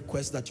 May I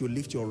request that you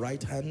lift your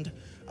right hand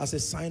as a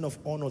sign of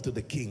honor to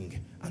the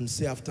King and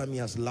say after me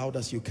as loud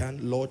as you can,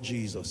 Lord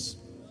Jesus,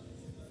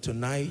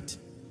 tonight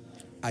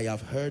I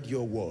have heard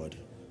your word.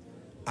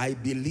 I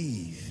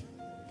believe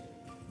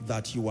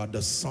that you are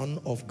the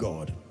Son of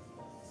God.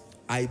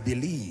 I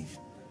believe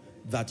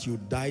that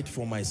you died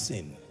for my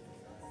sin.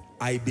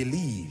 I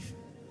believe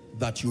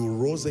that you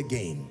rose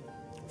again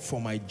for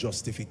my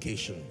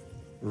justification.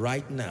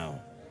 Right now,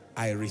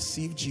 I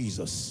receive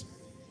Jesus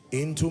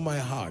into my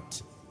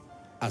heart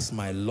as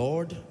my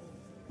Lord,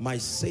 my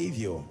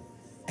Savior,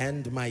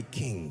 and my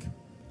King.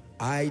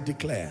 I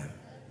declare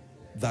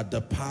that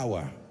the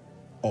power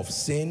of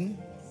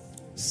sin,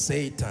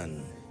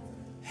 Satan,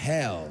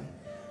 hell,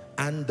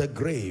 and the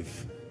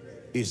grave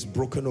is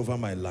broken over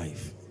my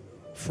life.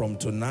 From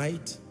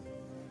tonight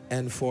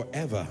and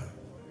forever,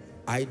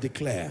 I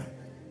declare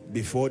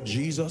before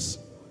Jesus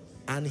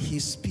and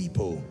his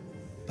people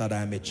that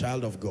I am a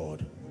child of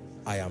God.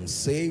 I am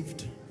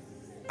saved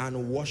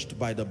and washed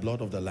by the blood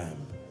of the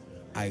Lamb.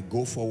 I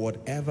go forward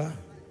ever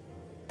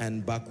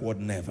and backward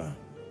never.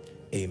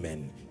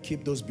 Amen.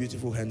 Keep those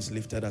beautiful hands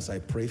lifted as I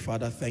pray.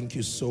 Father, thank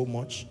you so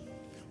much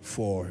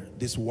for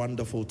this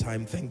wonderful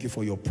time. Thank you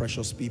for your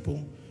precious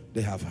people.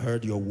 They have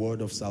heard your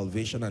word of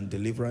salvation and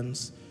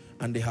deliverance,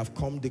 and they have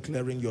come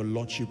declaring your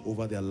lordship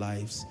over their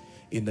lives.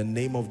 In the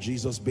name of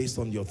Jesus, based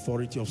on the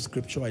authority of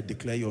Scripture, I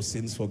declare your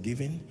sins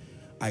forgiven.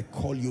 I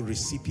call you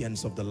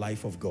recipients of the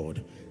life of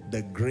God.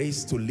 The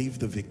grace to live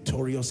the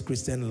victorious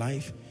Christian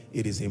life,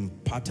 it is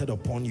imparted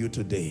upon you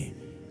today.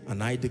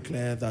 And I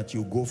declare that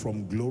you go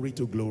from glory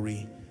to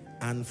glory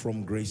and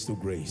from grace to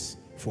grace.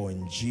 For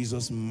in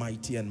Jesus'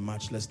 mighty and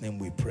matchless name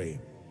we pray.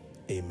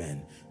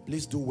 Amen.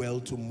 Please do well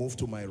to move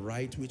to my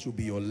right, which will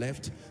be your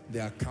left.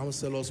 There are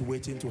counselors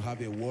waiting to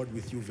have a word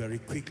with you very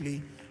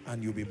quickly,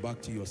 and you'll be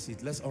back to your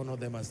seat. Let's honor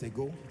them as they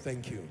go.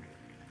 Thank you.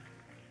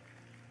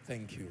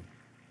 Thank you.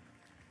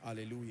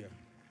 Hallelujah.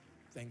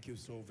 Thank you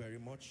so very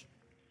much.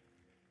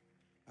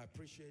 I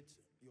appreciate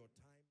your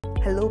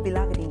time. Hello,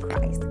 beloved in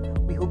Christ.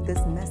 We hope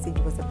this message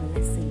was a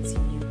blessing to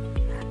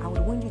you. I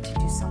would want you to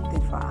do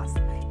something for us.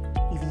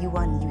 If you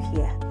are new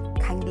here,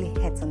 kindly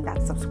hit on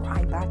that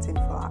subscribe button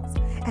for us,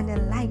 and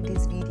then like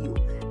this video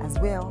as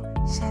well.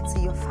 Share to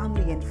your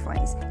family and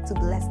friends to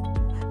bless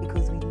them,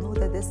 because we know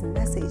that this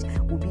message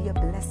will be a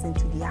blessing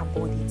to their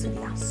body, to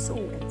their soul,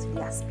 and to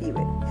their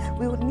spirit.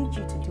 We would need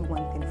you to do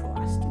one thing for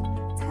us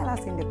too. Tell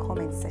us in the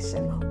comment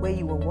section where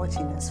you were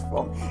watching us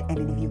from, and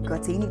then if you've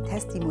got any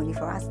testimony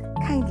for us,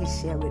 kindly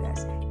share with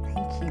us.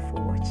 Thank you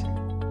for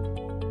watching.